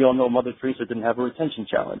 And we all know Mother Teresa didn't have a retention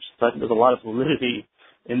challenge. So I think there's a lot of validity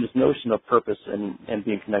in this notion of purpose and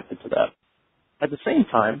being connected to that. At the same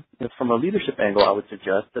time, from a leadership angle, I would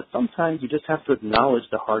suggest that sometimes you just have to acknowledge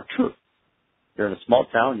the hard truth. You're in a small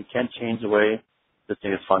town. You can't change the way this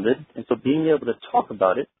thing is funded. And so being able to talk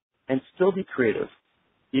about it and still be creative,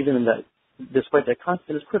 even in that, despite that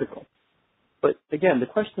constant, is critical. But again, the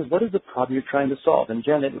question is, what is the problem you're trying to solve? And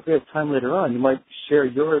Janet, if we have time later on, you might share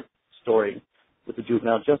your story with the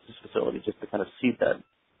juvenile justice facility just to kind of seed that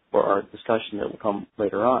for our discussion that will come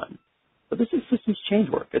later on. But this is systems change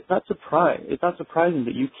work. It's not surprising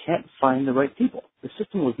that you can't find the right people. The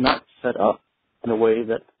system was not set up in a way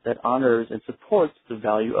that honors and supports the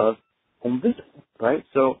value of home visiting, right?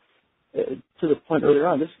 So to the point earlier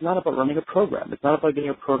on, this is not about running a program. It's not about getting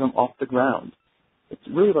a program off the ground. It's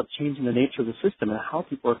really about changing the nature of the system and how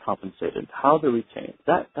people are compensated, how they're retained.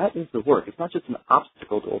 That is the work. It's not just an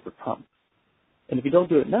obstacle to overcome. And if you don't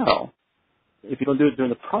do it now, if you don't do it during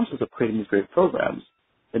the process of creating these great programs,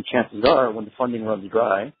 then chances are when the funding runs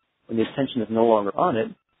dry, when the attention is no longer on it,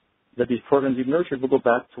 that these programs you've nurtured will go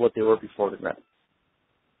back to what they were before the grant.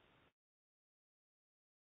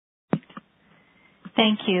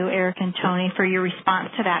 Thank you, Eric and Tony, for your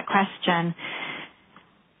response to that question.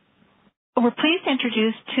 We're pleased to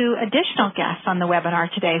introduce two additional guests on the webinar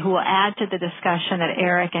today who will add to the discussion that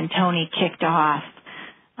Eric and Tony kicked off.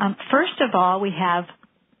 First of all, we have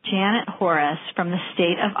Janet Horras from the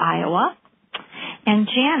state of Iowa. And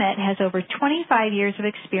Janet has over 25 years of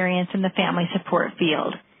experience in the family support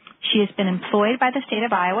field. She has been employed by the state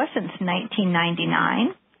of Iowa since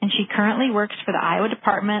 1999, and she currently works for the Iowa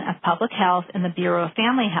Department of Public Health and the Bureau of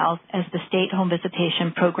Family Health as the State Home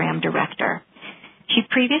Visitation Program Director. She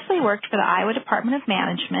previously worked for the Iowa Department of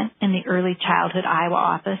Management in the Early Childhood Iowa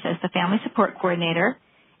office as the Family Support Coordinator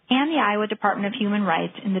and the Iowa Department of Human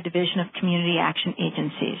Rights in the Division of Community Action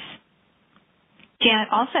Agencies.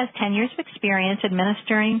 Janet also has 10 years of experience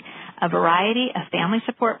administering a variety of family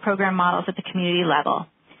support program models at the community level.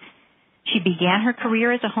 She began her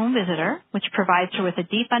career as a home visitor, which provides her with a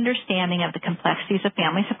deep understanding of the complexities of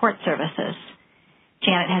family support services.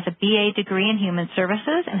 Janet has a BA degree in Human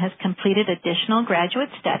Services and has completed additional graduate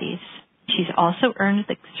studies. She's also earned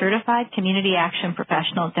the Certified Community Action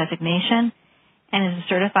Professional designation and is a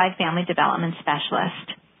Certified Family Development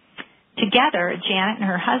Specialist. Together, Janet and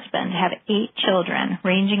her husband have 8 children,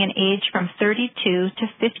 ranging in age from 32 to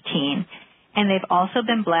 15, and they've also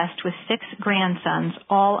been blessed with 6 grandsons,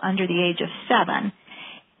 all under the age of 7.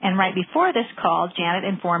 And right before this call, Janet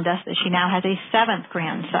informed us that she now has a 7th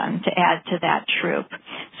grandson to add to that troop.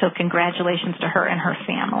 So congratulations to her and her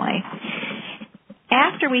family.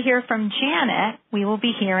 After we hear from Janet, we will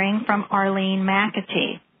be hearing from Arlene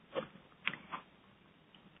McAtee.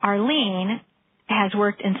 Arlene has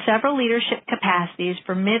worked in several leadership capacities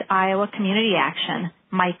for Mid-Iowa Community Action,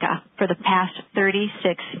 MIECHV, for the past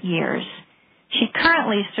 36 years. She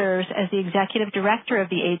currently serves as the executive director of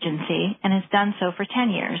the agency and has done so for 10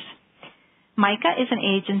 years. MIECHV is an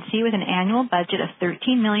agency with an annual budget of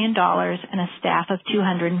 $13 million and a staff of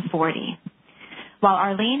 240. While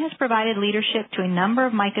Arlene has provided leadership to a number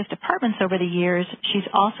of MIECHV's departments over the years, she's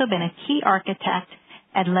also been a key architect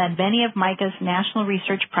and led many of MIECHV's national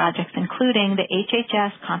research projects, including the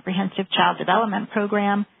HHS Comprehensive Child Development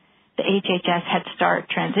Program, the HHS Head Start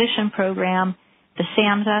Transition Program, the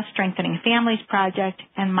SAMHSA Strengthening Families Project,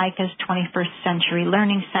 and MIECHV's 21st Century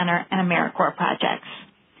Learning Center and AmeriCorps projects.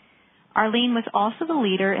 Arlene was also the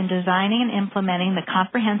leader in designing and implementing the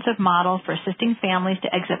comprehensive model for assisting families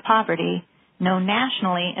to exit poverty, known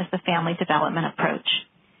nationally as the Family Development Approach.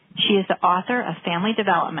 She is the author of Family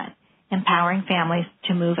Development, Empowering Families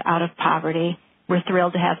to Move Out of Poverty. We're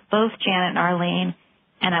thrilled to have both Janet and Arlene,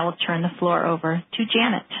 and I will turn the floor over to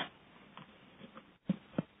Janet.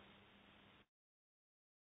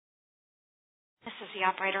 This is the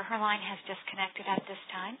operator. Her line has disconnected at this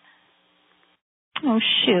time. Oh,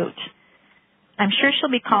 shoot. I'm sure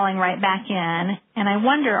she'll be calling right back in. And I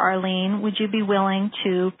wonder, Arlene, would you be willing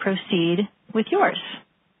to proceed with yours?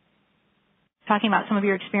 Talking about some of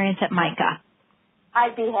your experience at MIECHV.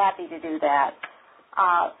 I'd be happy to do that.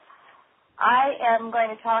 I am going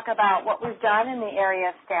to talk about what we've done in the area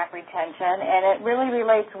of staff retention, and it really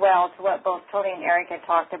relates well to what both Tony and Eric had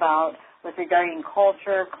talked about with regarding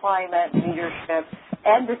culture, climate, leadership,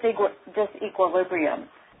 and disequilibrium.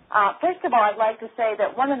 First of all, I'd like to say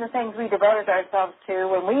that one of the things we devoted ourselves to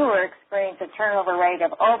when we were experiencing a turnover rate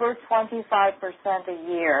of over 25% a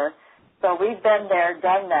year, so we've been there,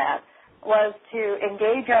 done that, was to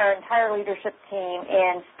engage our entire leadership team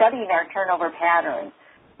in studying our turnover patterns.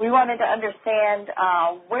 We wanted to understand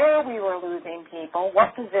where we were losing people,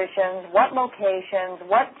 what positions, what locations,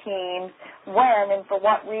 what teams, when, and for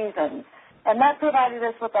what reasons. And that provided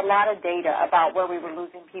us with a lot of data about where we were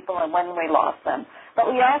losing people and when we lost them. But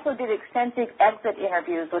we also did extensive exit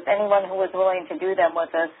interviews with anyone who was willing to do them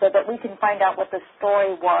with us so that we can find out what the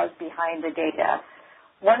story was behind the data.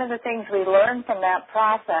 One of the things we learned from that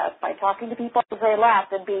process by talking to people as they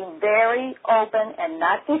left and being very open and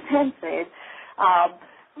not defensive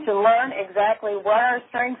to learn exactly what our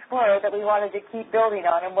strengths were that we wanted to keep building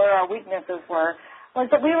on and where our weaknesses were, was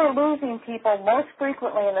that we were losing people most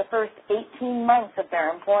frequently in the first 18 months of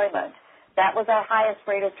their employment. That was our highest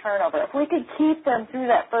rate of turnover. If we could keep them through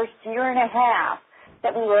that first year and a half,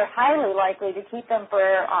 that we were highly likely to keep them for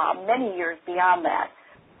many years beyond that.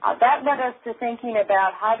 That led us to thinking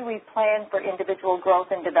about how do we plan for individual growth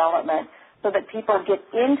and development so that people get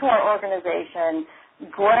into our organization,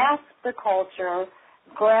 grasp the culture,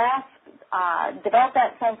 develop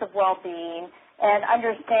that sense of well-being, and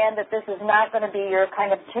understand that this is not going to be your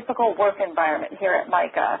kind of typical work environment here at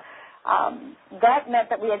MIECHV. That meant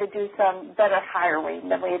that we had to do some better hiring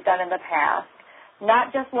than we had done in the past. Not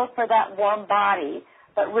just look for that warm body,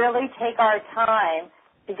 but really take our time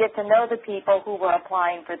to get to know the people who were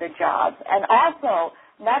applying for the jobs. And also,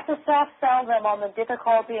 not to soft sell them on the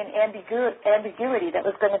difficulty and ambiguity that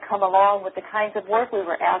was going to come along with the kinds of work we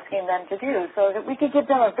were asking them to do, so that we could give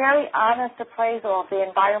them a very honest appraisal of the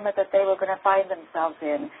environment that they were going to find themselves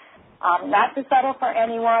in. Not to settle for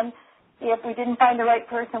anyone. If we didn't find the right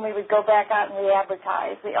person, we would go back out and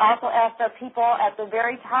re-advertise. We also asked our people at the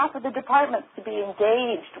very top of the departments to be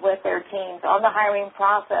engaged with their teams on the hiring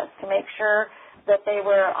process to make sure that they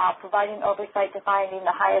were providing oversight to finding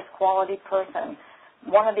the highest quality person.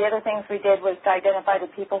 One of the other things we did was to identify the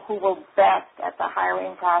people who were best at the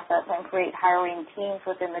hiring process and create hiring teams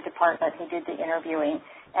within the department who did the interviewing.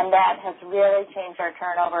 And that has really changed our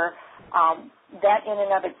turnover. That in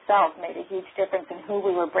and of itself made a huge difference in who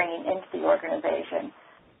we were bringing into the organization.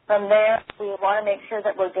 From there, we want to make sure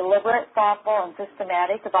that we're deliberate, thoughtful, and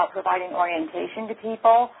systematic about providing orientation to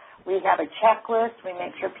people. We have a checklist. We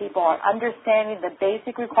make sure people are understanding the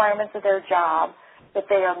basic requirements of their job, that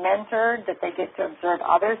they are mentored, that they get to observe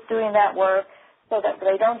others doing that work, so that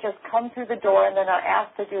they don't just come through the door and then are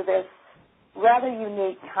asked to do this rather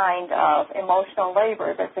unique kind of emotional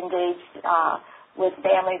labor that's engaged with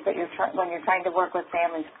families when you're trying to work with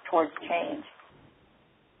families towards change.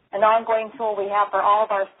 An ongoing tool we have for all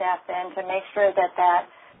of our staff then to make sure that that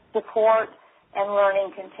support and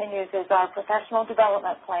learning continues is our professional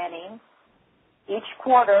development planning. Each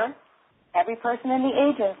quarter, every person in the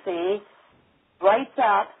agency writes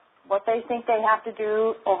up what they think they have to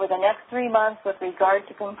do over the next 3 months with regard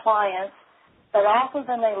to compliance, but also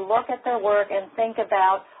then they look at their work and think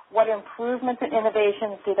about what improvements and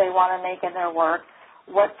innovations do they want to make in their work,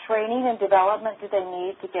 what training and development do they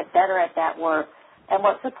need to get better at that work, and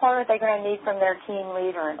what support are they going to need from their team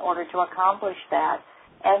leader in order to accomplish that.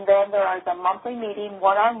 And then there is a monthly meeting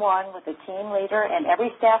one-on-one with the team leader and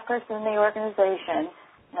every staff person in the organization,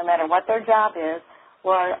 no matter what their job is,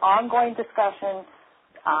 where ongoing discussion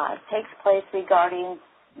takes place regarding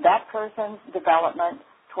that person's development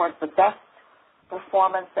towards the best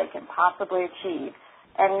performance they can possibly achieve.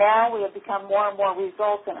 And now we have become more and more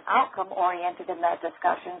results and outcome-oriented in that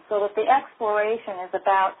discussion, so that the exploration is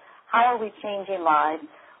about how are we changing lives,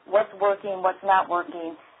 what's working, what's not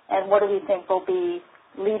working, and what do we think will be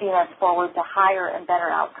leading us forward to higher and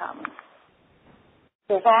better outcomes.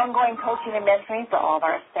 There's ongoing coaching and mentoring for all of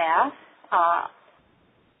our staff.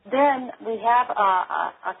 Then we have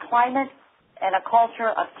a climate and a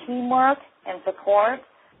culture of teamwork and support.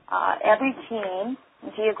 Every team,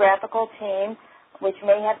 geographical team, which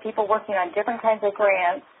may have people working on different kinds of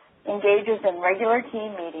grants, engages in regular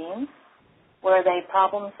team meetings where they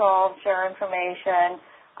problem solve, share information,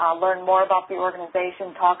 learn more about the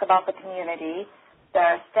organization, talk about the community. There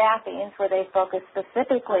are staffings where they focus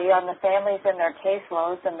specifically on the families and their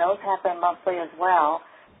caseloads, and those happen monthly as well.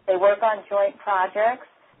 They work on joint projects,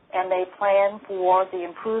 and they plan for the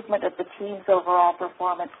improvement of the team's overall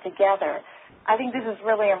performance together. I think this is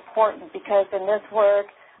really important because in this work,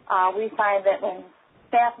 we find that when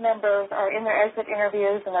staff members are in their exit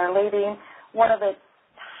interviews and they're leaving, one of the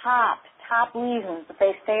top reasons that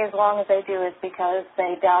they stay as long as they do is because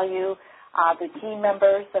they value the team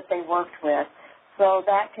members that they worked with. So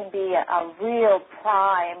that can be a real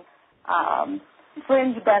prime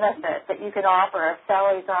fringe benefit that you can offer if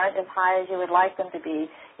salaries aren't as high as you would like them to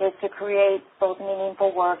be, is to create both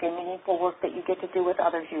meaningful work and meaningful work that you get to do with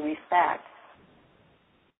others you respect.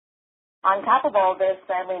 On top of all this,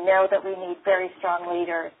 then, we know that we need very strong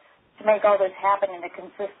leaders to make all this happen in a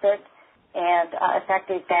consistent and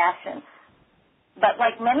effective fashion. But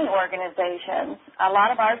like many organizations, a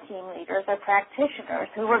lot of our team leaders are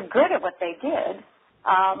practitioners who were good at what they did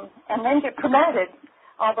and then get promoted.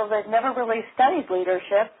 Although they've never really studied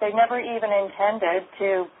leadership, they never even intended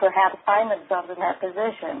to perhaps find themselves in that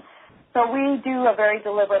position. So we do a very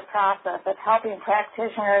deliberate process of helping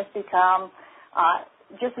practitioners become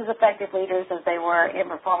just as effective leaders as they were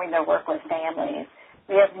in performing their work with families.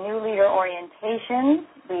 We have new leader orientations.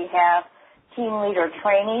 We have team leader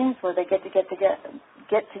trainings where they get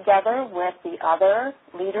together with the other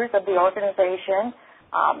leaders of the organization,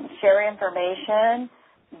 share information,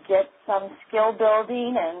 get some skill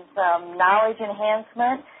building and some knowledge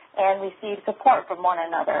enhancement, and receive support from one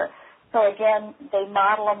another. So again, they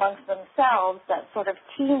model amongst themselves that sort of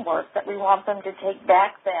teamwork that we want them to take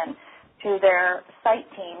back then to their site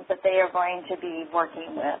teams that they are going to be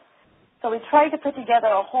working with. So we tried to put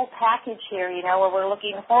together a whole package here, where we're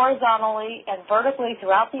looking horizontally and vertically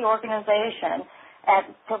throughout the organization at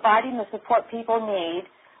providing the support people need,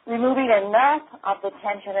 removing enough of the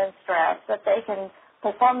tension and stress that they can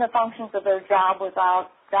perform the functions of their job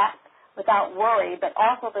without worry, but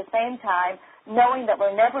also at the same time knowing that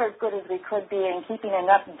we're never as good as we could be and keeping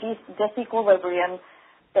enough disequilibrium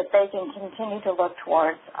that they can continue to look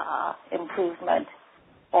towards improvement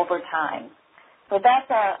over time. So that's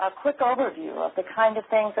a quick overview of the kind of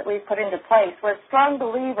things that we've put into place. We're strong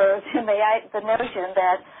believers in the notion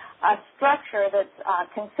that a structure that's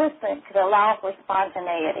consistent could allow for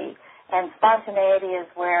spontaneity, and spontaneity is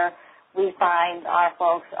where we find our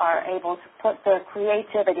folks are able to put their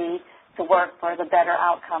creativity to work for the better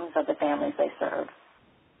outcomes of the families they serve.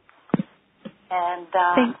 And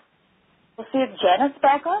we'll see if Janet's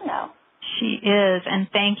back on now. She is, and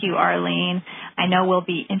thank you, Arlene. I know we'll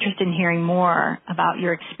be interested in hearing more about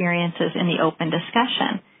your experiences in the open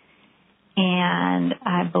discussion. And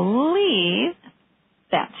I believe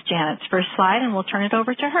that's Janet's first slide, and we'll turn it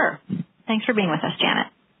over to her. Thanks for being with us, Janet.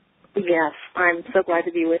 Yes, I'm so glad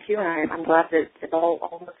to be with you, and I'm glad that it all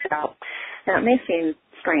worked out. Now, it may seem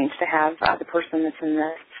strange to have the person that's in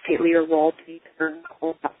the state leader role to be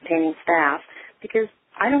obtaining staff, because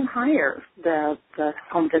I don't hire the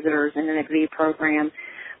home visitors in an MIECHV program.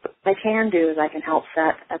 What I can do is I can help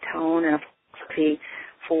set a tone and a philosophy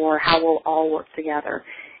for how we'll all work together.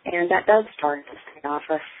 And that does start at the state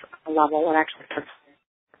office level. It actually starts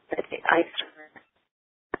at the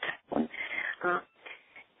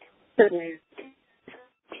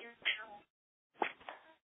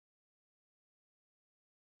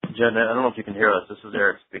Janet, I don't know if you can hear us. This is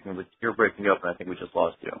Eric speaking, but you're breaking up, and I think we just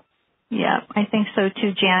lost you. Yeah, I think so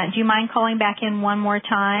too, Janet. Do you mind calling back in one more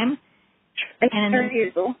time? I can hear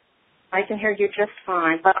you. I can hear you just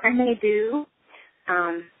fine. But I may do.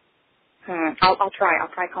 I'll try.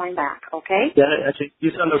 I'll try calling back. Okay. Janet, actually,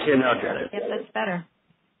 you sound okay now, Janet. Yes, that's better.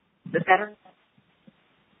 Is it better?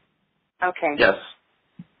 Okay. Yes.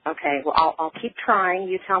 Okay. Well, I'll keep trying.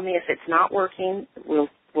 You tell me if it's not working. We'll.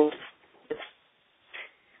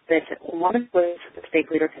 That one of the ways that the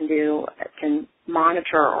state leader can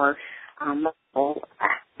monitor or how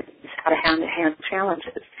to handle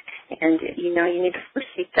challenges. And, you need to first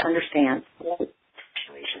seek to understand the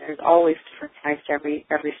situation. There's always different sides to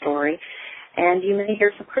every story. And you may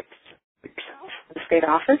hear some criticism of yourself in the state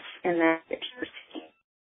office, and that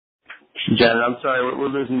Janet, I'm sorry, we're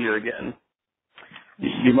losing you again. Do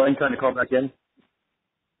you mind trying to call back in?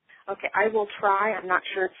 Okay, I will try. I'm not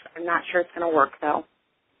sure it's going to work, though.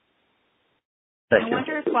 I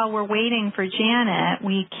wonder if while we're waiting for Janet,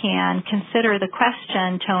 we can consider the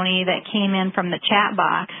question, Tony, that came in from the chat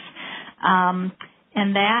box.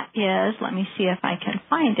 And that is, let me see if I can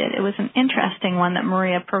find it. It was an interesting one that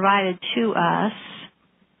Maria provided to us.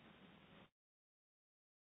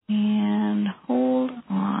 And hold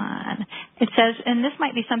on. It says, and this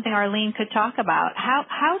might be something Arlene could talk about,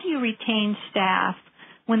 how do you retain staff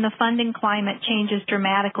when the funding climate changes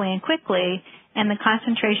dramatically and quickly, and the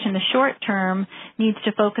concentration in the short term needs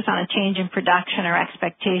to focus on a change in production or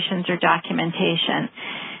expectations or documentation?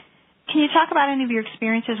 Can you talk about any of your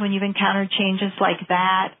experiences when you've encountered changes like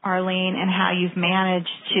that, Arlene, and how you've managed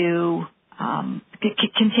to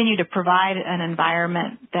continue to provide an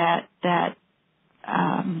environment that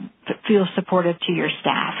feels supportive to your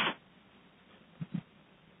staff?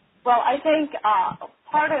 Well, I think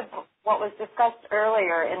part of what was discussed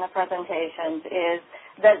earlier in the presentations is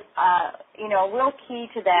that, real key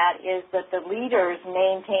to that is that the leaders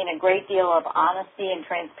maintain a great deal of honesty and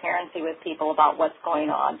transparency with people about what's going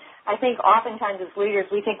on. I think oftentimes as leaders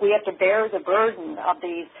we think we have to bear the burden of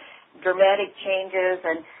these dramatic changes,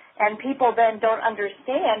 and people then don't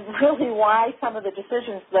understand really why some of the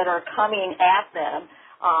decisions that are coming at them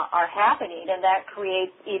are happening, and that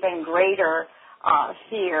creates even greater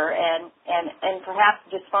fear and perhaps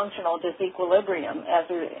dysfunctional disequilibrium, as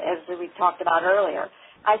we talked about earlier.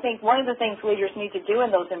 I think one of the things leaders need to do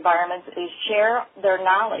in those environments is share their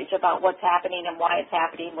knowledge about what's happening and why it's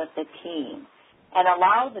happening with the team, and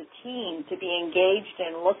allow the team to be engaged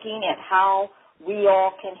in looking at how we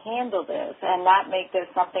all can handle this and not make this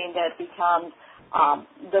something that becomes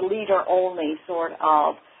the leader-only sort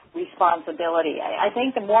of responsibility. I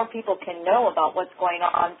think the more people can know about what's going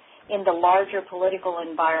on in the larger political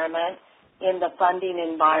environment, in the funding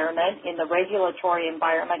environment, in the regulatory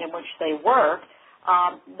environment in which they work,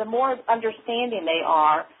 the more understanding they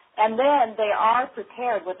are, and then they are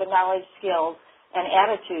prepared with the knowledge skills and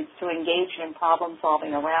attitudes to engage in problem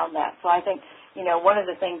solving around that. So I think, one of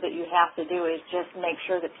the things that you have to do is just make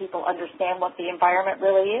sure that people understand what the environment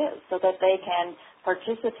really is so that they can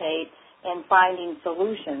participate in finding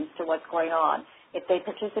solutions to what's going on. If they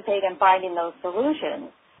participate in finding those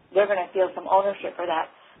solutions, they're going to feel some ownership for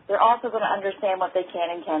that. They're also going to understand what they can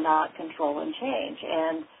and cannot control and change,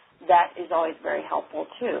 and that is always very helpful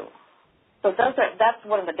too. So that's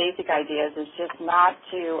one of the basic ideas, is just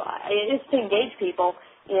to engage people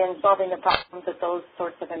in solving the problems that those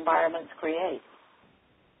sorts of environments create.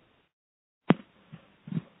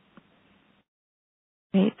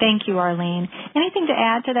 Great. Thank you, Arlene. Anything to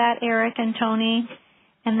add to that, Eric and Tony?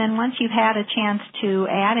 And then once you've had a chance to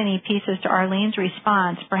add any pieces to Arlene's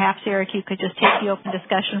response, perhaps, Eric, you could just take the open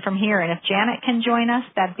discussion from here. And if Janet can join us,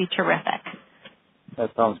 that'd be terrific.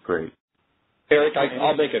 That sounds great. Eric,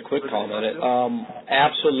 I'll make a quick comment.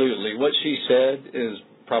 Absolutely. What she said is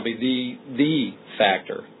probably the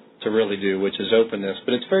factor to really do, which is openness.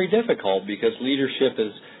 But it's very difficult because leadership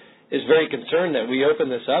is very concerned that we open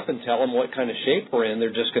this up and tell them what kind of shape we're in.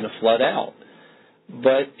 They're just going to flood out.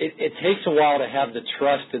 But it takes a while to have the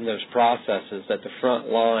trust in those processes that the front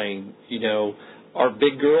line, are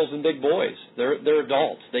big girls and big boys. They're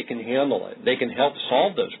adults. They can handle it. They can help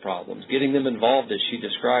solve those problems. Getting them involved, as she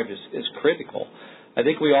described, is critical. I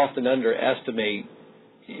think we often underestimate,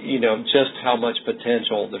 just how much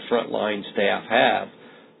potential the front line staff have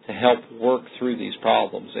to help work through these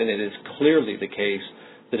problems. And it is clearly the case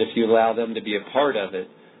that if you allow them to be a part of it,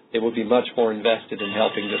 they will be much more invested in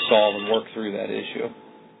helping to solve and work through that issue.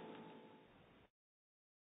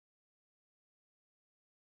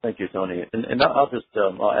 Thank you, Tony. And I'll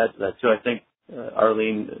add to that, too. I think,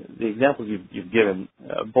 Arlene, the examples you've given,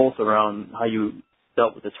 both around how you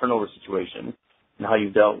dealt with the turnover situation and how you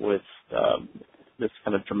dealt with this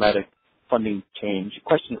kind of dramatic funding change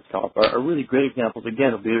question that's come up, are really great examples,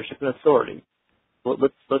 again, of leadership and authority. Well,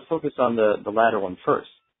 let's focus on the latter one first.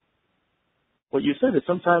 What you said is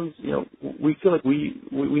sometimes, we feel like we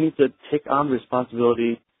need to take on the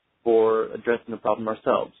responsibility for addressing the problem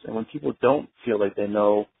ourselves. And when people don't feel like they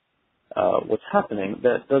know what's happening,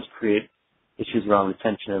 that does create issues around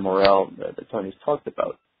retention and morale that Tony's talked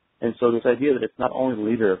about. And so this idea that it's not only the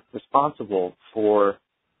leader responsible for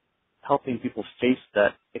helping people face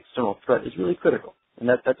that external threat is really critical. And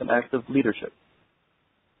that's an act of leadership.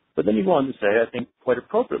 But then you go on to say, I think quite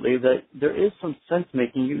appropriately, that there is some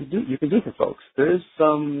sense-making you can do for folks. There is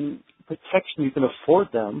some protection you can afford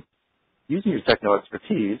them using your technical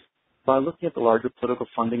expertise by looking at the larger political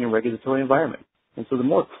funding and regulatory environment. And so the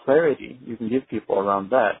more clarity you can give people around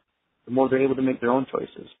that, the more they're able to make their own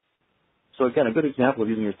choices. So again, a good example of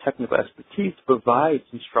using your technical expertise to provide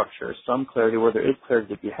some structure, some clarity where there is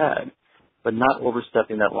clarity to be had, but not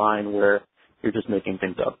overstepping that line where you're just making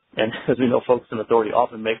things up. And as we know, folks in authority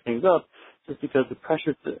often make things up just because the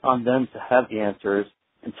pressure on them to have the answers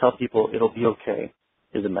and tell people it'll be okay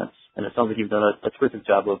is immense. And it sounds like you've done a terrific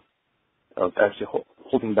job of actually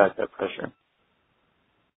holding back that pressure.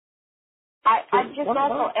 I'd just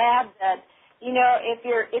also add that,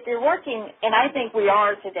 if you're working, and I think we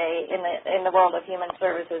are today in the world of human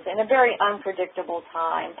services, in a very unpredictable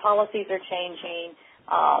time. Policies are changing.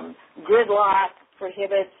 Gridlock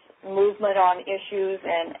prohibits movement on issues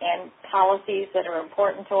and policies that are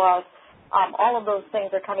important to us. All of those things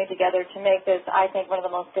are coming together to make this, I think, one of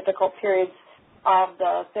the most difficult periods of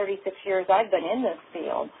the 36 years I've been in this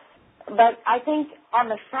field. But I think on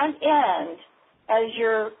the front end, as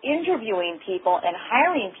you're interviewing people and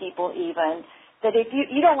hiring people even, that if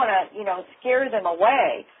you don't want to, scare them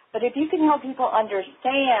away, but if you can help people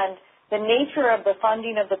understand the nature of the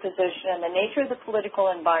funding of the position, the nature of the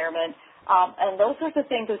political environment, and those sorts of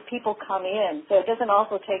things as people come in, so it doesn't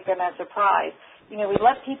also take them as a surprise. We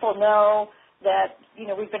let people know that,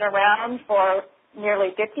 we've been around for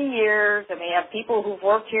nearly 50 years, and we have people who've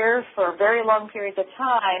worked here for very long periods of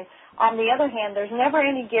time. On the other hand, there's never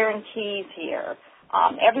any guarantees here.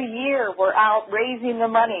 Every year we're out raising the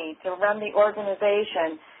money to run the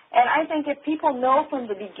organization. And I think if people know from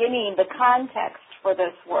the beginning the context for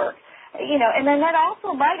this work, and then that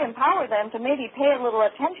also might empower them to maybe pay a little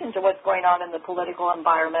attention to what's going on in the political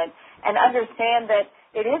environment and understand that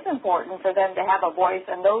it is important for them to have a voice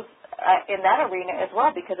in those in that arena as well,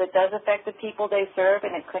 because it does affect the people they serve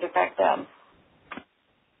and it could affect them.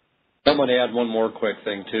 I'm going to add one more quick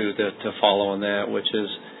thing, too, to follow on that, which is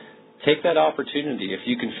take that opportunity. If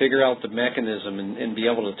you can figure out the mechanism and be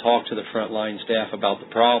able to talk to the frontline staff about the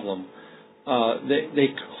problem, they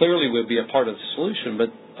clearly would be a part of the solution, but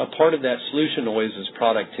a part of that solution always is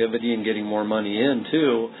productivity and getting more money in,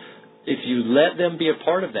 too. If you let them be a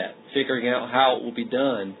part of that, figuring out how it will be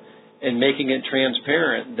done, and making it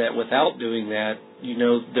transparent that without doing that,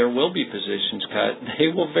 there will be positions cut. They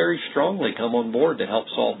will very strongly come on board to help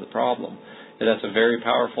solve the problem. And that's a very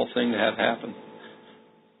powerful thing to have happen.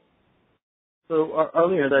 So,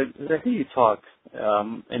 Arlene, as I hear you talk,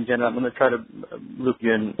 and Jen, I'm going to try to loop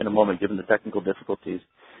you in a moment given the technical difficulties.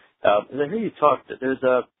 As I hear you talk, there's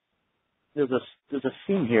a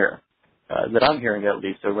theme here that I'm hearing at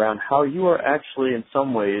least around how you are actually in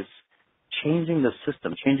some ways changing the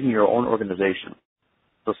system, changing your own organization.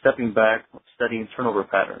 So stepping back, studying turnover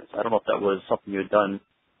patterns. I don't know if that was something you had done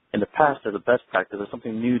in the past as a best practice or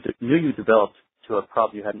something new you developed to a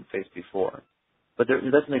problem you hadn't faced before. But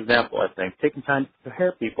that's an example, I think. Taking time to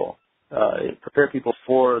prepare people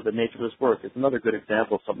for the nature of this work is another good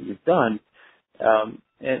example of something you've done.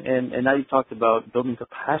 And now you talked about building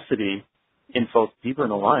capacity in folks deeper in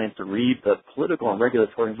the lines to read the political and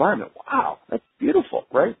regulatory environment. Wow, that's beautiful,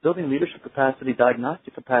 right? Building leadership capacity,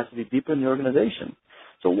 diagnostic capacity deeper in the organization.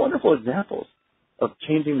 So wonderful examples of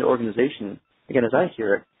changing the organization, again, as I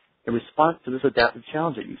hear it, in response to this adaptive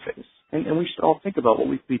challenge that you face. And we should all think about what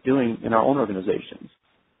we could be doing in our own organizations.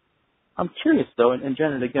 I'm curious, though, and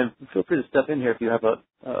Janet, again, feel free to step in here if you have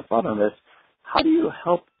a thought on this. How do you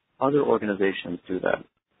help other organizations do that?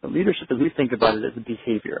 The leadership, as we think about it, is a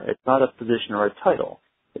behavior. It's not a position or a title.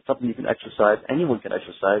 It's something you can exercise, anyone can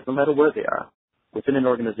exercise, no matter where they are, within an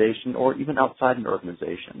organization or even outside an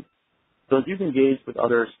organization. So as you've engaged with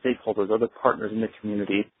other stakeholders, other partners in the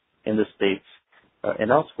community, in the states,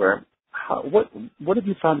 and elsewhere, what have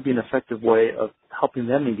you found to be an effective way of helping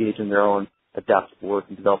them engage in their own adaptive work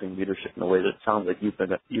and developing leadership in a way that sounds like you've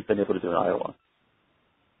been able to do in Iowa?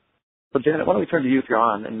 So Janet, why don't we turn to you if you're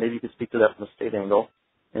on, and maybe you could speak to that from a state angle,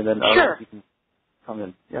 and then sure. You can come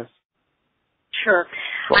in. Yes. Sure.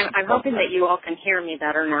 I'm hoping that you all can hear me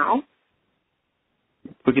better now.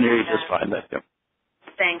 We can hear you just fine. Thank you.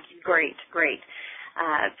 Thank you. Great.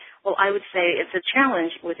 Well, I would say it's a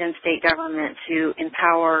challenge within state government to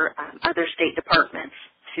empower other state departments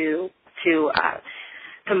to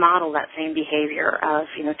model that same behavior of,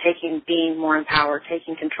 being more empowered,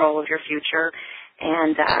 taking control of your future.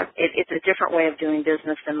 And it's a different way of doing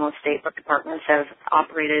business than most state departments have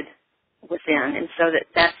operated within. And so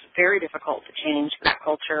that's very difficult to change that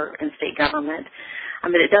culture in state government.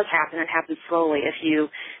 But it does happen. It happens slowly. If you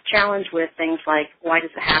challenge with things like, why does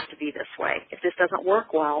it have to be this way? If this doesn't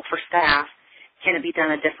work well for staff, can it be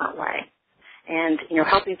done a different way? And,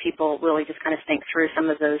 helping people really just kind of think through some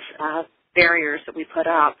of those barriers that we put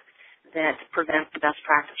up that prevent the best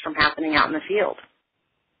practice from happening out in the field.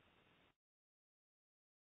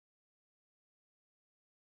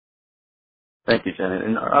 Thank you, Janet.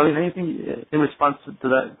 And Arlene, anything in response to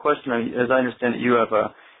that question? As I understand it, you have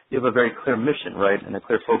a very clear mission, right, and a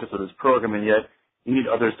clear focus of this program, and yet you need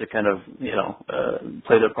others to kind of,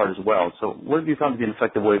 play their part as well. So what have you found to be an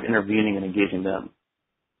effective way of intervening and engaging them?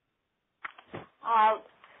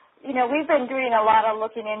 We've been doing a lot of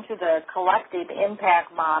looking into the collective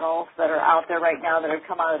impact models that are out there right now that have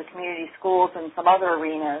come out of the community schools and some other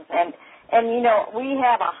arenas. And we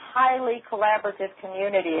have a highly collaborative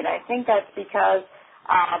community, and I think that's because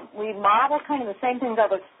we model kind of the same things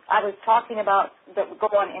I was talking about that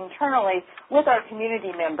go on internally with our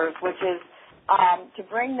community members, which is to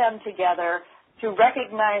bring them together, to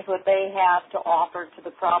recognize what they have to offer to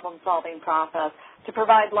the problem-solving process, to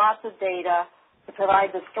provide lots of data, to provide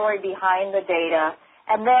the story behind the data,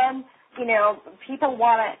 and then, people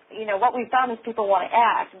want to, what we've found is people want to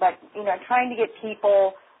act, but, trying to get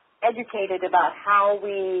people educated about how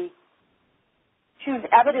we choose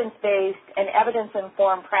evidence-based and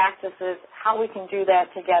evidence-informed practices, how we can do that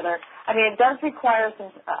together. I mean, it does require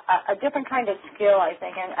a different kind of skill, I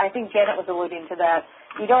think, and I think Janet was alluding to that.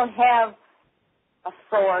 You don't have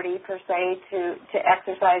authority, per se, to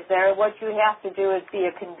exercise there. What you have to do is be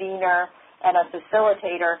a convener and a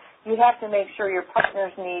facilitator. You have to make sure your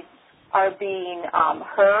partners' needs are being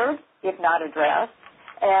heard, if not addressed,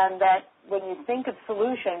 and that when you think of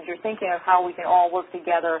solutions, you're thinking of how we can all work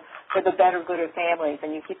together for the better good of families,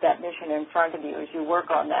 and you keep that mission in front of you as you work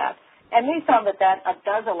on that. And we found that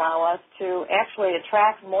does allow us to actually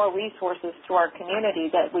attract more resources to our community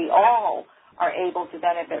that we all are able to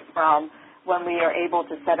benefit from when we are able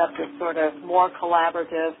to set up this sort of more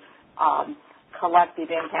collaborative, collective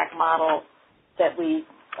impact model that we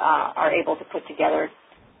are able to put together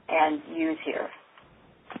and use here.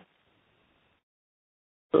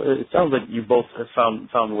 So it sounds like you both have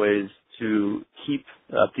found ways to keep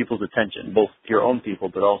people's attention, both your own people,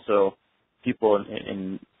 but also people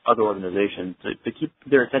in other organizations, to keep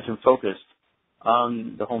their attention focused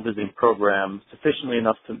on the home visiting program sufficiently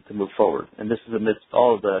enough to move forward. And this is amidst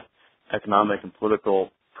all of the economic and political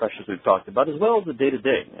pressures we've talked about, as well as the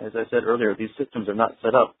day-to-day. As I said earlier, these systems are not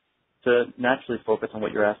set up to naturally focus on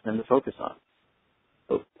what you're asking them to focus on.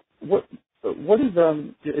 So what is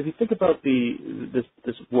if you think about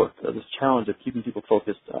this work, this challenge of keeping people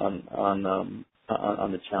focused on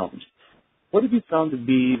the challenge, what have you found to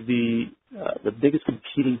be the biggest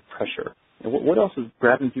competing pressure? And what else is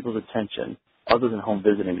grabbing people's attention other than home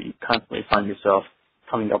visiting that you constantly find yourself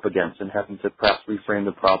coming up against and having to perhaps reframe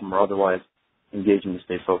the problem or otherwise engaging to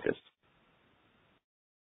stay focused?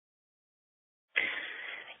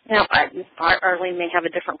 Now, Arlene may have a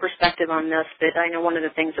different perspective on this, but I know one of the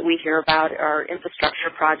things that we hear about are infrastructure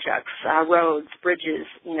projects, roads, bridges,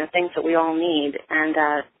 things that we all need, and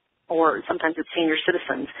or sometimes it's senior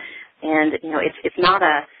citizens. And, it's not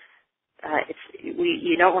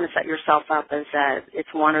you don't want to set yourself up as it's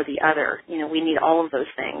one or the other. We need all of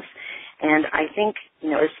those things. And I think,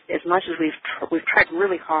 as much as we've tried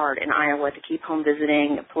really hard in Iowa to keep home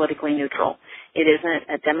visiting politically neutral, it isn't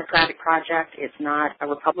a Democratic project. It's not a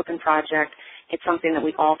Republican project. It's something that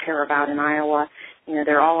we all care about in Iowa.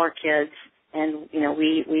 They're all our kids, and,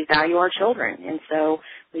 we value our children. And so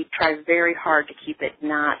we try very hard to keep it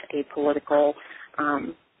not a political,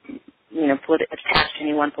 attached to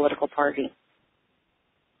any one political party.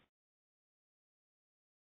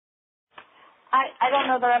 I don't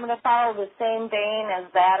know that I'm going to follow the same vein as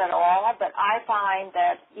that at all, but I find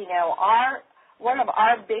that, one of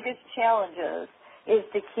our biggest challenges is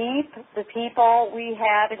to keep the people we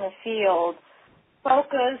have in the field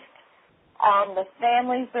focused on the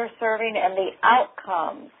families they're serving and the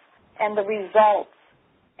outcomes and the results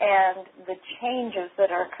and the changes that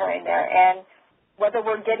are occurring there, and whether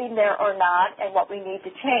we're getting there or not and what we need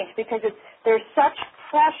to change, because there's such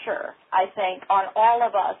pressure, I think, on all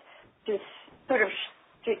of us to sort of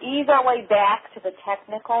to ease our way back to the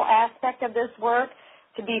technical aspect of this work,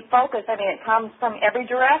 to be focused. I mean, it comes from every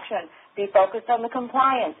direction. Be focused on the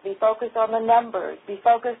compliance. Be focused on the numbers. Be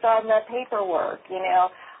focused on the paperwork,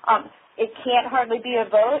 It can't hardly be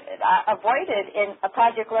avoided in a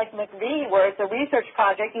project like MIECHV, where it's a research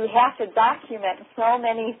project. You have to document so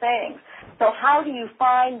many things. So how do you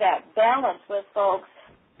find that balance with folks?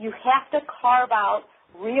 You have to carve out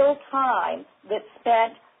real time that's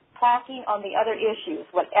spent talking on the other issues.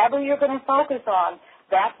 Whatever you're going to focus on,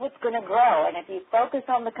 that's what's going to grow. And if you focus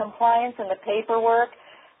on the compliance and the paperwork,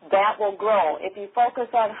 that will grow. If you focus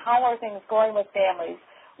on how are things going with families,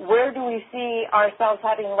 where do we see ourselves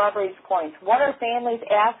having leverage points? What are families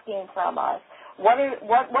asking from us? What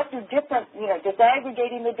do different,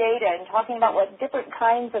 disaggregating the data and talking about what different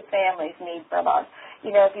kinds of families need from us.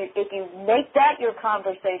 If you make that your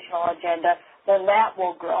conversational agenda, then that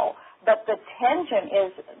will grow. But the tension is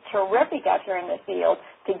terrific out here in the field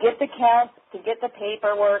to get the counts, to get the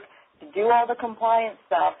paperwork, to do all the compliance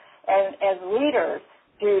stuff, and as leaders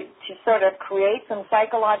to sort of create some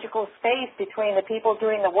psychological space between the people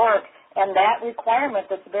doing the work and that requirement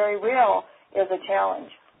that's very real is a challenge.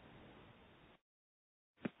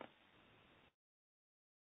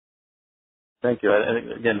 Thank you. I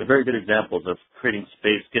think, again, very good examples of creating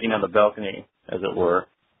space, getting on the balcony, as it were,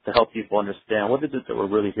 to help people understand what is it that we're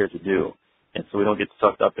really here to do. And so we don't get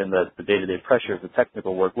sucked up in the day-to-day pressures, the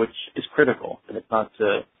technical work, which is critical. And it's not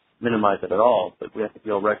to minimize it at all, but we have to be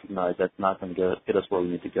able to recognize that's not going to get us where we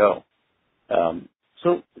need to go.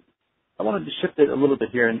 So I wanted to shift it a little bit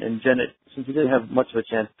here. And Jen, since you didn't have much of a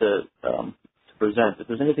chance to present, if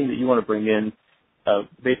there's anything that you want to bring in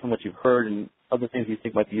based on what you've heard and other things you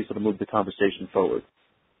think might be useful to move the conversation forward.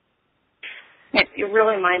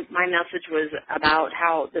 Really, my message was about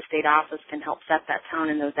how the state office can help set that tone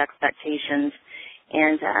and those expectations,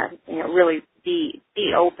 and really be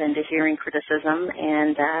open to hearing criticism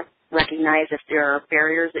and recognize if there are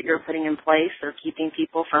barriers that you're putting in place or keeping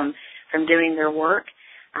people from doing their work.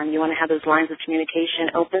 You want to have those lines of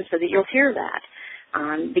communication open so that you'll hear that,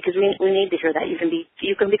 because we need to hear that.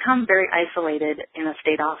 You can become very isolated in a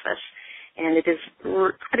state office. And it is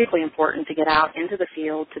critically important to get out into the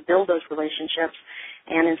field, to build those relationships,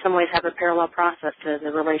 and in some ways have a parallel process to the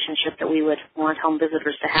relationship that we would want home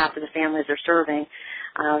visitors to have to the families they're serving,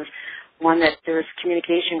 one that there's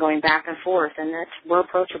communication going back and forth and that we're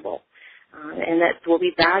approachable, and that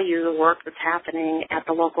we value the work that's happening at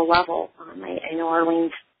the local level. I know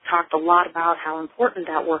Arlene's talked a lot about how important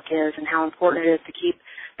that work is and how important it is to keep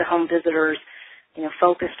the home visitors,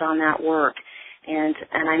 focused on that work. And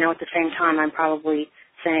I know at the same time I'm probably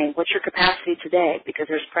saying, what's your capacity today? Because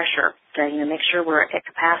there's pressure to make sure we're at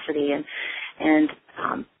capacity and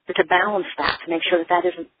to balance that, to make sure that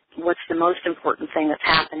isn't what's the most important thing that's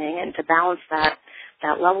happening, and to balance that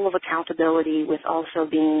level of accountability with also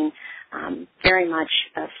being very much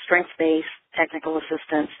strength-based, technical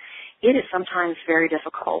assistance, it is sometimes very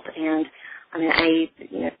difficult. And I mean,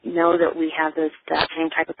 I know that we have that same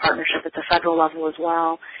type of partnership at the federal level as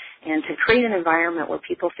well, and to create an environment where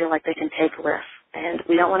people feel like they can take risks. And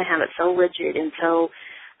we don't want to have it so rigid and so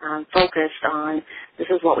focused on this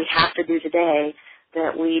is what we have to do today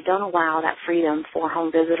that we don't allow that freedom for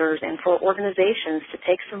home visitors and for organizations to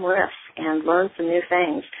take some risks and learn some new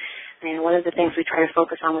things. And one of the things we try to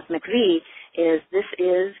focus on with MIECHV is this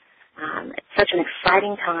is such an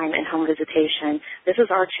exciting time in home visitation. This is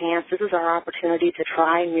our chance. This is our opportunity to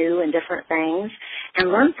try new and different things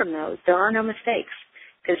and learn from those. There are no mistakes.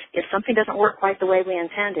 Because if something doesn't work quite the way we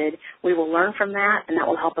intended, we will learn from that, and that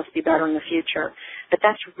will help us be better in the future. But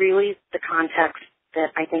that's really the context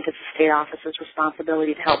that I think it's the state office's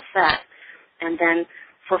responsibility to help set. And then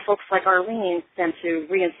for folks like Arlene, then to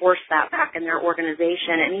reinforce that back in their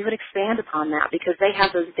organization and even expand upon that because they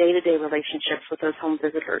have those day-to-day relationships with those home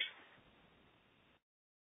visitors.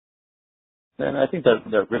 And I think that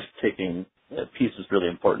the risk-taking piece is really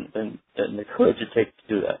important, and the courage it takes to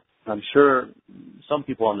do that. I'm sure some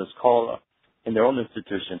people on this call in their own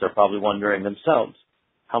institutions are probably wondering themselves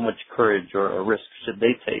how much courage or risk should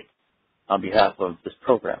they take on behalf of this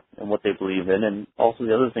program and what they believe in, and also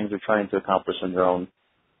the other things they're trying to accomplish in their own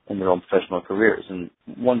professional careers. And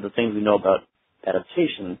one of the things we know about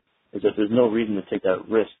adaptation is that there's no reason to take that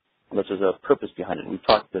risk unless there's a purpose behind it. We've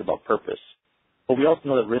talked a bit about purpose. But we also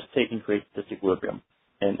know that risk-taking creates disequilibrium.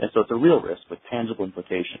 And so it's a real risk with tangible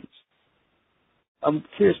implications. I'm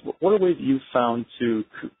curious, what are ways you've found to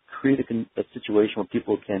create a situation where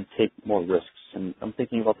people can take more risks? And I'm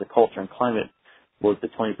thinking about the culture and climate work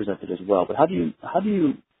that Tony presented as well. But how do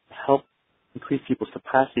you help increase people's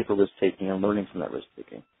capacity for risk-taking and learning from that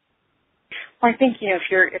risk-taking? Well, I think, if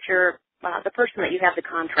you're the person that you have the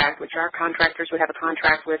contract, which our contractors would have a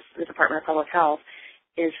contract with the Department of Public Health,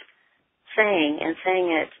 is saying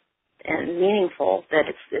it and meaningful that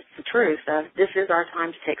it's the truth of this is our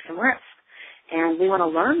time to take some risks. And we want to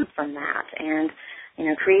learn from that and,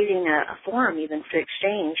 creating a forum even to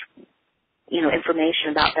exchange,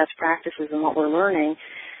 information about best practices and what we're learning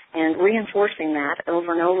and reinforcing that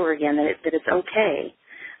over and over again that it's okay.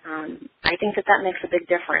 I think that makes a big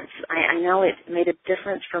difference. I know it made a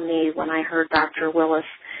difference for me when I heard Dr. Willis,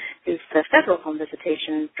 who's the federal home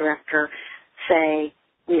visitation director, say,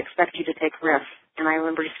 we expect you to take risks. And I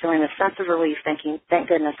remember just feeling a sense of relief thinking, thank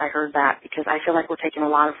goodness I heard that because I feel like we're taking a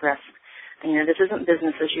lot of risks. This isn't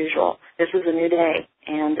business as usual. This is a new day,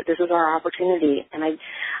 and this is our opportunity. And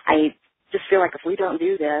I just feel like if we don't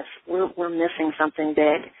do this, we're missing something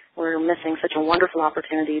big. We're missing such a wonderful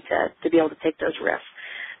opportunity to be able to take those risks.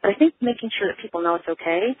 But I think making sure that people know it's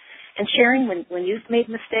okay and sharing when you've made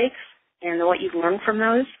mistakes and what you've learned from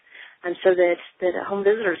those, and so that home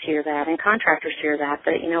visitors hear that and contractors hear that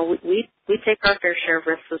we take our fair share of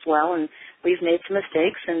risks as well, and we've made some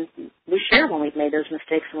mistakes, and we share when we've made those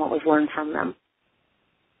mistakes and what we've learned from them.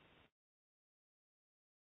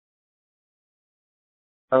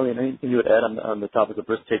 Arlene, anything you would add on the topic of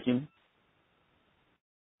risk-taking?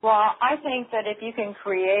 Well, I think that if you can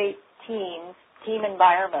create team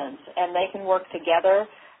environments, and they can work together,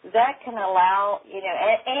 that can allow,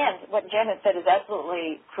 and what Jen had said is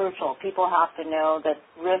absolutely crucial. People have to know that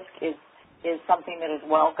risk is something that is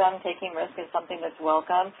welcome. Taking risk is something that's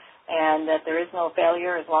welcome, and that there is no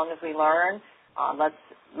failure as long as we learn.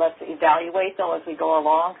 Let's evaluate, though, as we go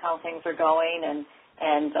along how things are going,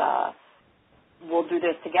 and we'll do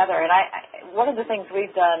this together. And one of the things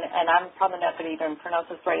we've done, and I'm probably not going to even pronounce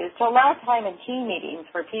this right, is to allow time in team meetings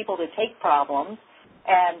for people to take problems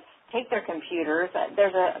and take their computers.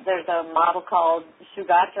 There's a model called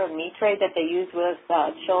Sugatra MIECHV that they use with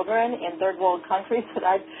children in third world countries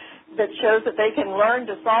that shows that they can learn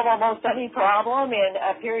to solve almost any problem in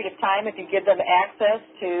a period of time if you give them access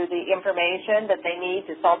to the information that they need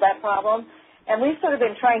to solve that problem. And we've sort of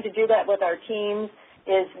been trying to do that with our teams,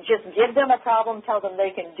 is just give them a problem, tell them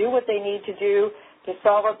they can do what they need to do to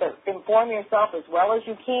solve it, but inform yourself as well as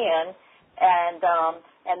you can,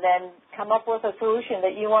 and then come up with a solution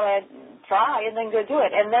that you want to try, and then go do it.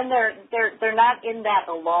 And then they're not in that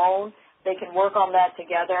alone. They can work on that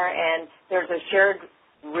together, and there's a shared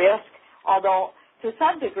risk. Although to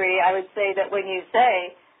some degree, I would say that when you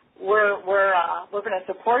say we're going to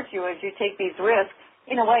support you as you take these risks,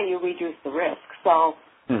 in a way you reduce the risk. So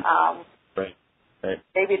Right.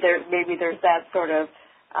 maybe there's that sort of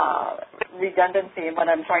redundancy in what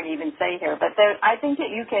I'm trying to even say here. But I think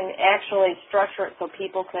that you can actually structure it so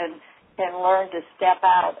people can learn to step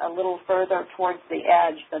out a little further towards the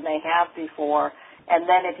edge than they have before. And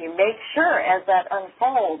then if you make sure as that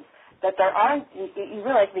unfolds that there aren't, you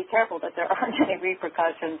really have to be careful that there aren't any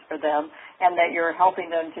repercussions for them, and that you're helping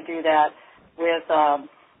them to do that with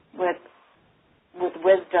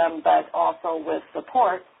wisdom, but also with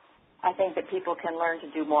support. I think that people can learn to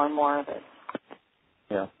do more and more of it.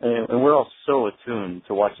 Yeah, and we're all so attuned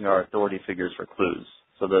to watching our authority figures for clues.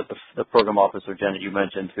 So the program officer, Janet, you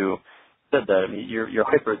mentioned, who said that, I mean, you're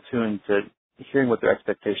hyper attuned to hearing what their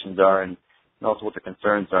expectations are and also what their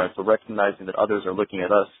concerns are. So recognizing that others are looking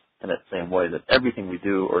at us in that same way, that everything we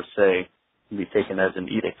do or say can be taken as an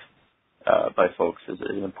edict by folks is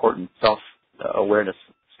an important self-awareness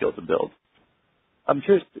skill to build. I'm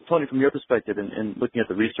curious, Tony, from your perspective in looking at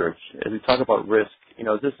the research, as we talk about risk, is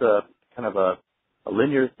this a kind of a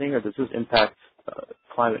linear thing, or does this impact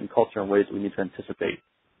climate and culture in ways that we need to anticipate?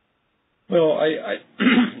 Well,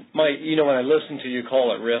 when I listen to you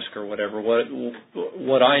call it risk or whatever,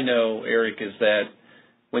 what I know, Eric, is that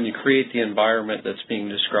when you create the environment that's being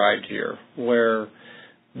described here, where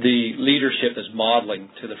the leadership is modeling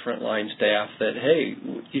to the frontline staff that, hey,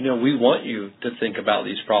 we want you to think about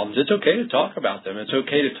these problems. It's okay to talk about them. It's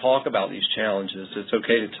okay to talk about these challenges. It's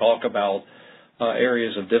okay to talk about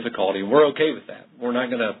areas of difficulty. We're okay with that. We're not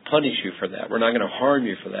going to punish you for that. We're not going to harm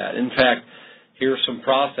you for that. In fact, here are some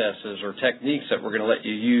processes or techniques that we're going to let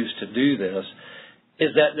you use to do this, is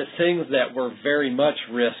that the things that were very much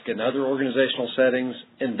risk in other organizational settings,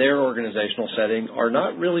 in their organizational setting, are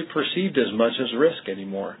not really perceived as much as risk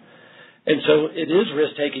anymore. And so it is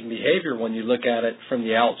risk-taking behavior when you look at it from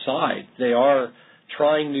the outside. They are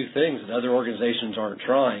trying new things that other organizations aren't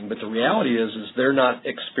trying, but the reality is they're not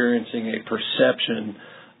experiencing a perception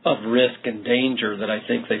of risk and danger that I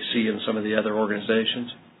think they see in some of the other organizations.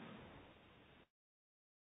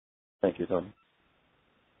 Thank you, Tony.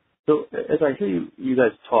 So as I hear you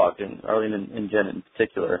guys talk, and Arlene and Jen in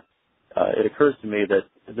particular, it occurs to me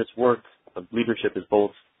that this work of leadership is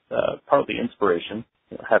both partly inspiration,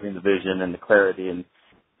 having the vision and the clarity and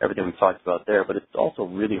everything we talked about there, but it's also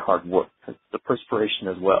really hard work, the perspiration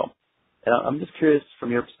as well. And I'm just curious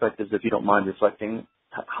from your perspectives, if you don't mind reflecting,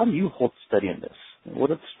 how do you hold steady in this? What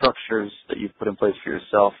are the structures that you've put in place for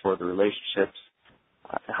yourself or the relationships?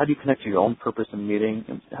 How do you connect to your own purpose in meeting?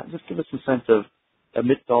 And just give us some sense of,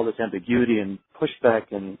 amidst all this ambiguity and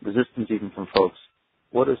pushback and resistance even from folks,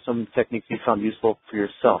 what are some techniques you found useful for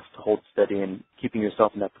yourself to hold steady and keeping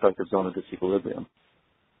yourself in that productive zone of disequilibrium?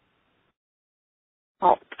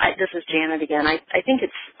 Well, this is Janet again. I think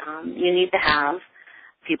it's you need to have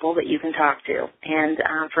people that you can talk to. And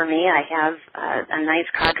for me, I have a nice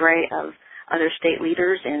cadre of other state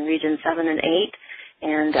leaders in Region 7 and 8,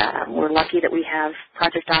 and we're lucky that we have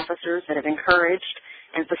project officers that have encouraged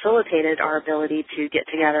and facilitated our ability to get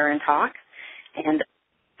together and talk. And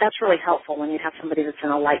that's really helpful when you have somebody that's in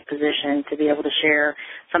a light position to be able to share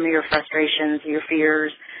some of your frustrations, your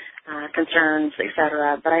fears, concerns,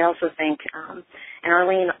 etc. But I also think, and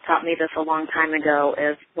Arlene taught me this a long time ago,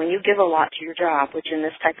 is when you give a lot to your job, which in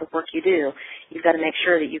this type of work you do, you've got to make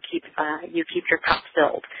sure that you keep your cup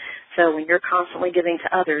filled. So when you're constantly giving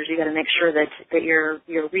to others, you got to make sure that you're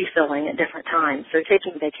refilling at different times. So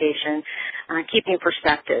taking vacation, keeping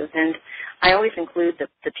perspective, and I always include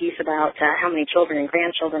the piece about how many children and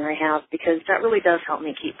grandchildren I have, because that really does help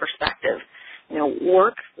me keep perspective.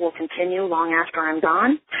 Work will continue long after I'm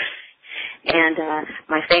gone, and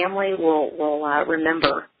my family will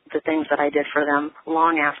remember the things that I did for them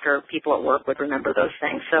long after people at work would remember those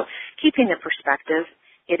things. So keeping the perspective,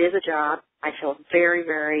 it is a job. I feel very,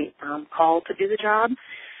 very called to do the job,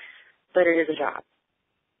 but it is a job.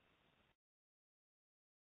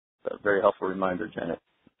 A very helpful reminder, Janet.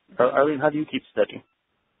 Arlene, how do you keep steady?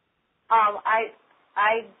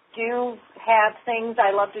 I do have things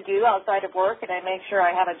I love to do outside of work, and I make sure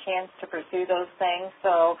I have a chance to pursue those things.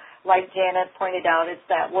 So like Janet pointed out, it's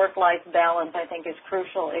that work-life balance I think is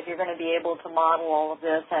crucial if you're going to be able to model all of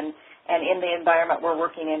this. And in the environment we're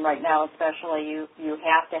working in right now especially, you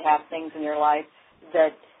have to have things in your life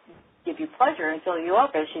that give you pleasure and fill you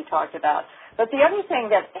up, as she talked about. But the other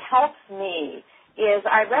thing that helps me is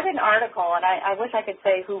I read an article, and I wish I could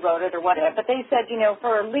say who wrote it or whatever, but they said,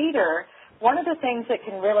 for a leader, one of the things that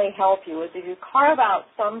can really help you is if you carve out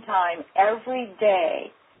some time every day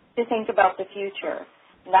to think about the future,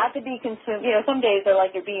 not to be consumed. Some days they're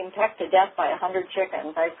like you're being pecked to death by 100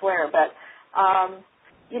 chickens, I swear. But,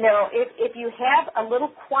 if you have a little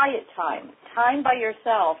quiet time by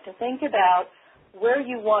yourself to think about where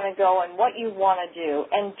you want to go and what you want to do,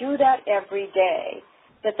 and do that every day,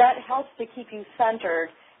 that helps to keep you centered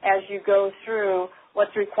as you go through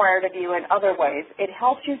what's required of you in other ways. It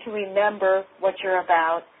helps you to remember what you're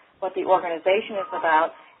about, what the organization is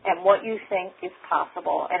about, and what you think is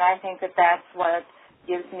possible. And I think that's what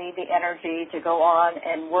gives me the energy to go on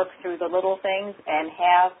and work through the little things and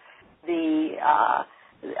have the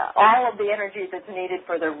all of the energy that's needed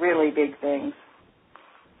for the really big things.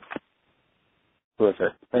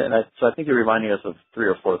 Terrific. So I think you're reminding us of 3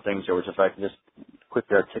 or 4 things here, which if I can just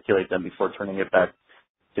quickly articulate them before turning it back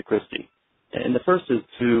to Christy. And the first is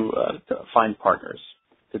to find partners,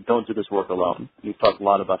 to don't do this work alone. You've talked a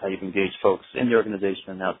lot about how you've engaged folks in the organization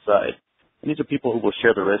and outside. And these are people who will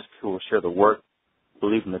share the risk, who will share the work,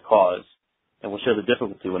 believe in the cause, and will share the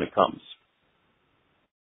difficulty when it comes.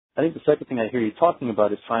 I think the second thing I hear you talking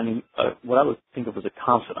about is finding what I would think of as a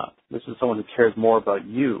confidant. This is someone who cares more about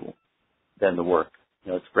you than the work.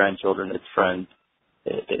 It's grandchildren, it's friends,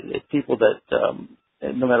 it's people that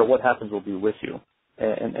no matter what happens will be with you.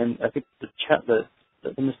 And I think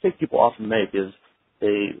the mistake people often make is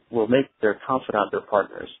they will make their confidant their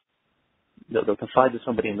partners. They'll confide to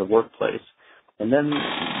somebody in the workplace, and then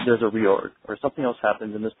there's a reorg or something else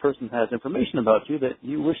happens, and this person has information about you that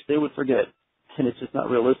you wish they would forget. And it's just not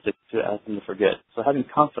realistic to ask them to forget. So having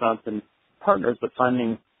confidants and partners, but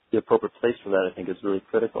finding the appropriate place for that, I think, is really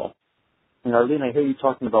critical. And Arlene, I hear you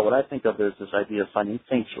talking about what I think of as this idea of finding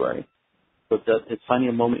sanctuary. But it's finding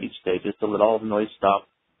a moment each day just to let all the noise stop,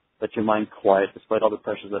 let your mind quiet despite all the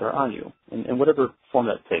pressures that are on you. And whatever form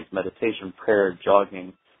that takes, meditation, prayer,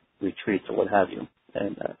 jogging, retreats, or what have you.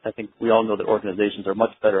 And I think we all know that organizations are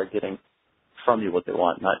much better at getting from you what they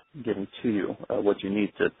want, not giving to you what you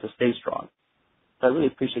need to stay strong. I really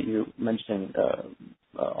appreciate you mentioning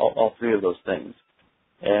all 3 of those things.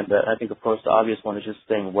 And I think, of course, the obvious one is just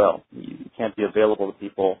staying well. You can't be available to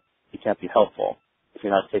people. You can't be helpful if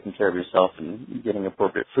you're not taking care of yourself and getting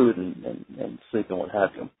appropriate food and sleep and what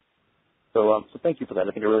have you. So thank you for that.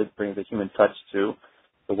 I think it really brings a human touch to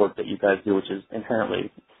the work that you guys do, which is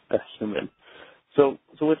inherently human. So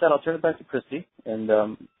with that, I'll turn it back to Christy. And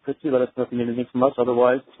Christy, let us know if you need anything from us.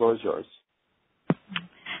 Otherwise, the floor is yours.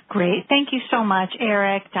 Great. Thank you so much,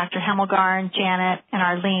 Eric, Dr. Hemmelgarn, Janet, and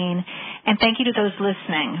Arlene. And thank you to those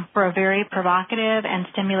listening for a very provocative and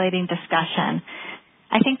stimulating discussion.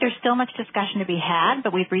 I think there's still much discussion to be had,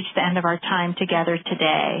 but we've reached the end of our time together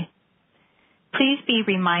today. Please be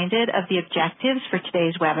reminded of the objectives for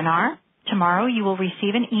today's webinar. Tomorrow you will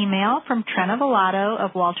receive an email from Trena Velato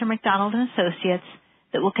of Walter McDonald & Associates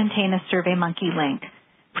that will contain a SurveyMonkey link.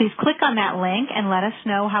 Please click on that link and let us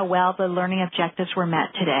know how well the learning objectives were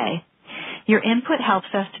met today. Your input helps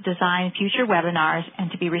us to design future webinars and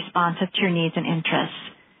to be responsive to your needs and interests.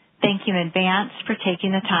 Thank you in advance for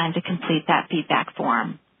taking the time to complete that feedback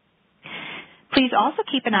form. Please also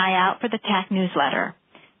keep an eye out for the TAC newsletter.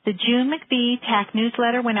 The June MIECHV TAC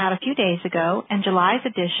newsletter went out a few days ago, and July's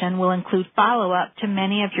edition will include follow-up to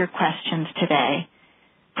many of your questions today.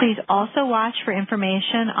 Please also watch for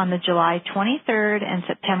information on the July 23rd and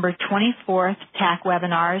September 24th TAC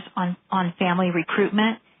webinars on family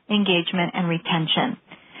recruitment, engagement, and retention.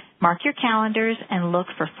 Mark your calendars and look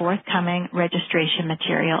for forthcoming registration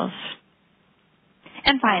materials.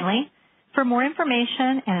 And finally, for more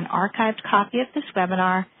information and an archived copy of this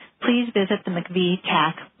webinar, please visit the MIECHV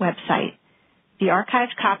TAC website. The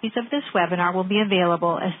archived copies of this webinar will be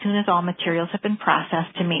available as soon as all materials have been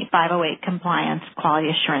processed to meet 508 compliance quality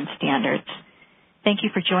assurance standards. Thank you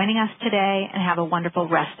for joining us today, and have a wonderful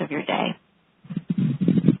rest of your day.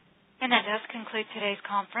 And that does conclude today's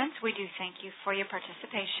conference. We do thank you for your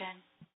participation.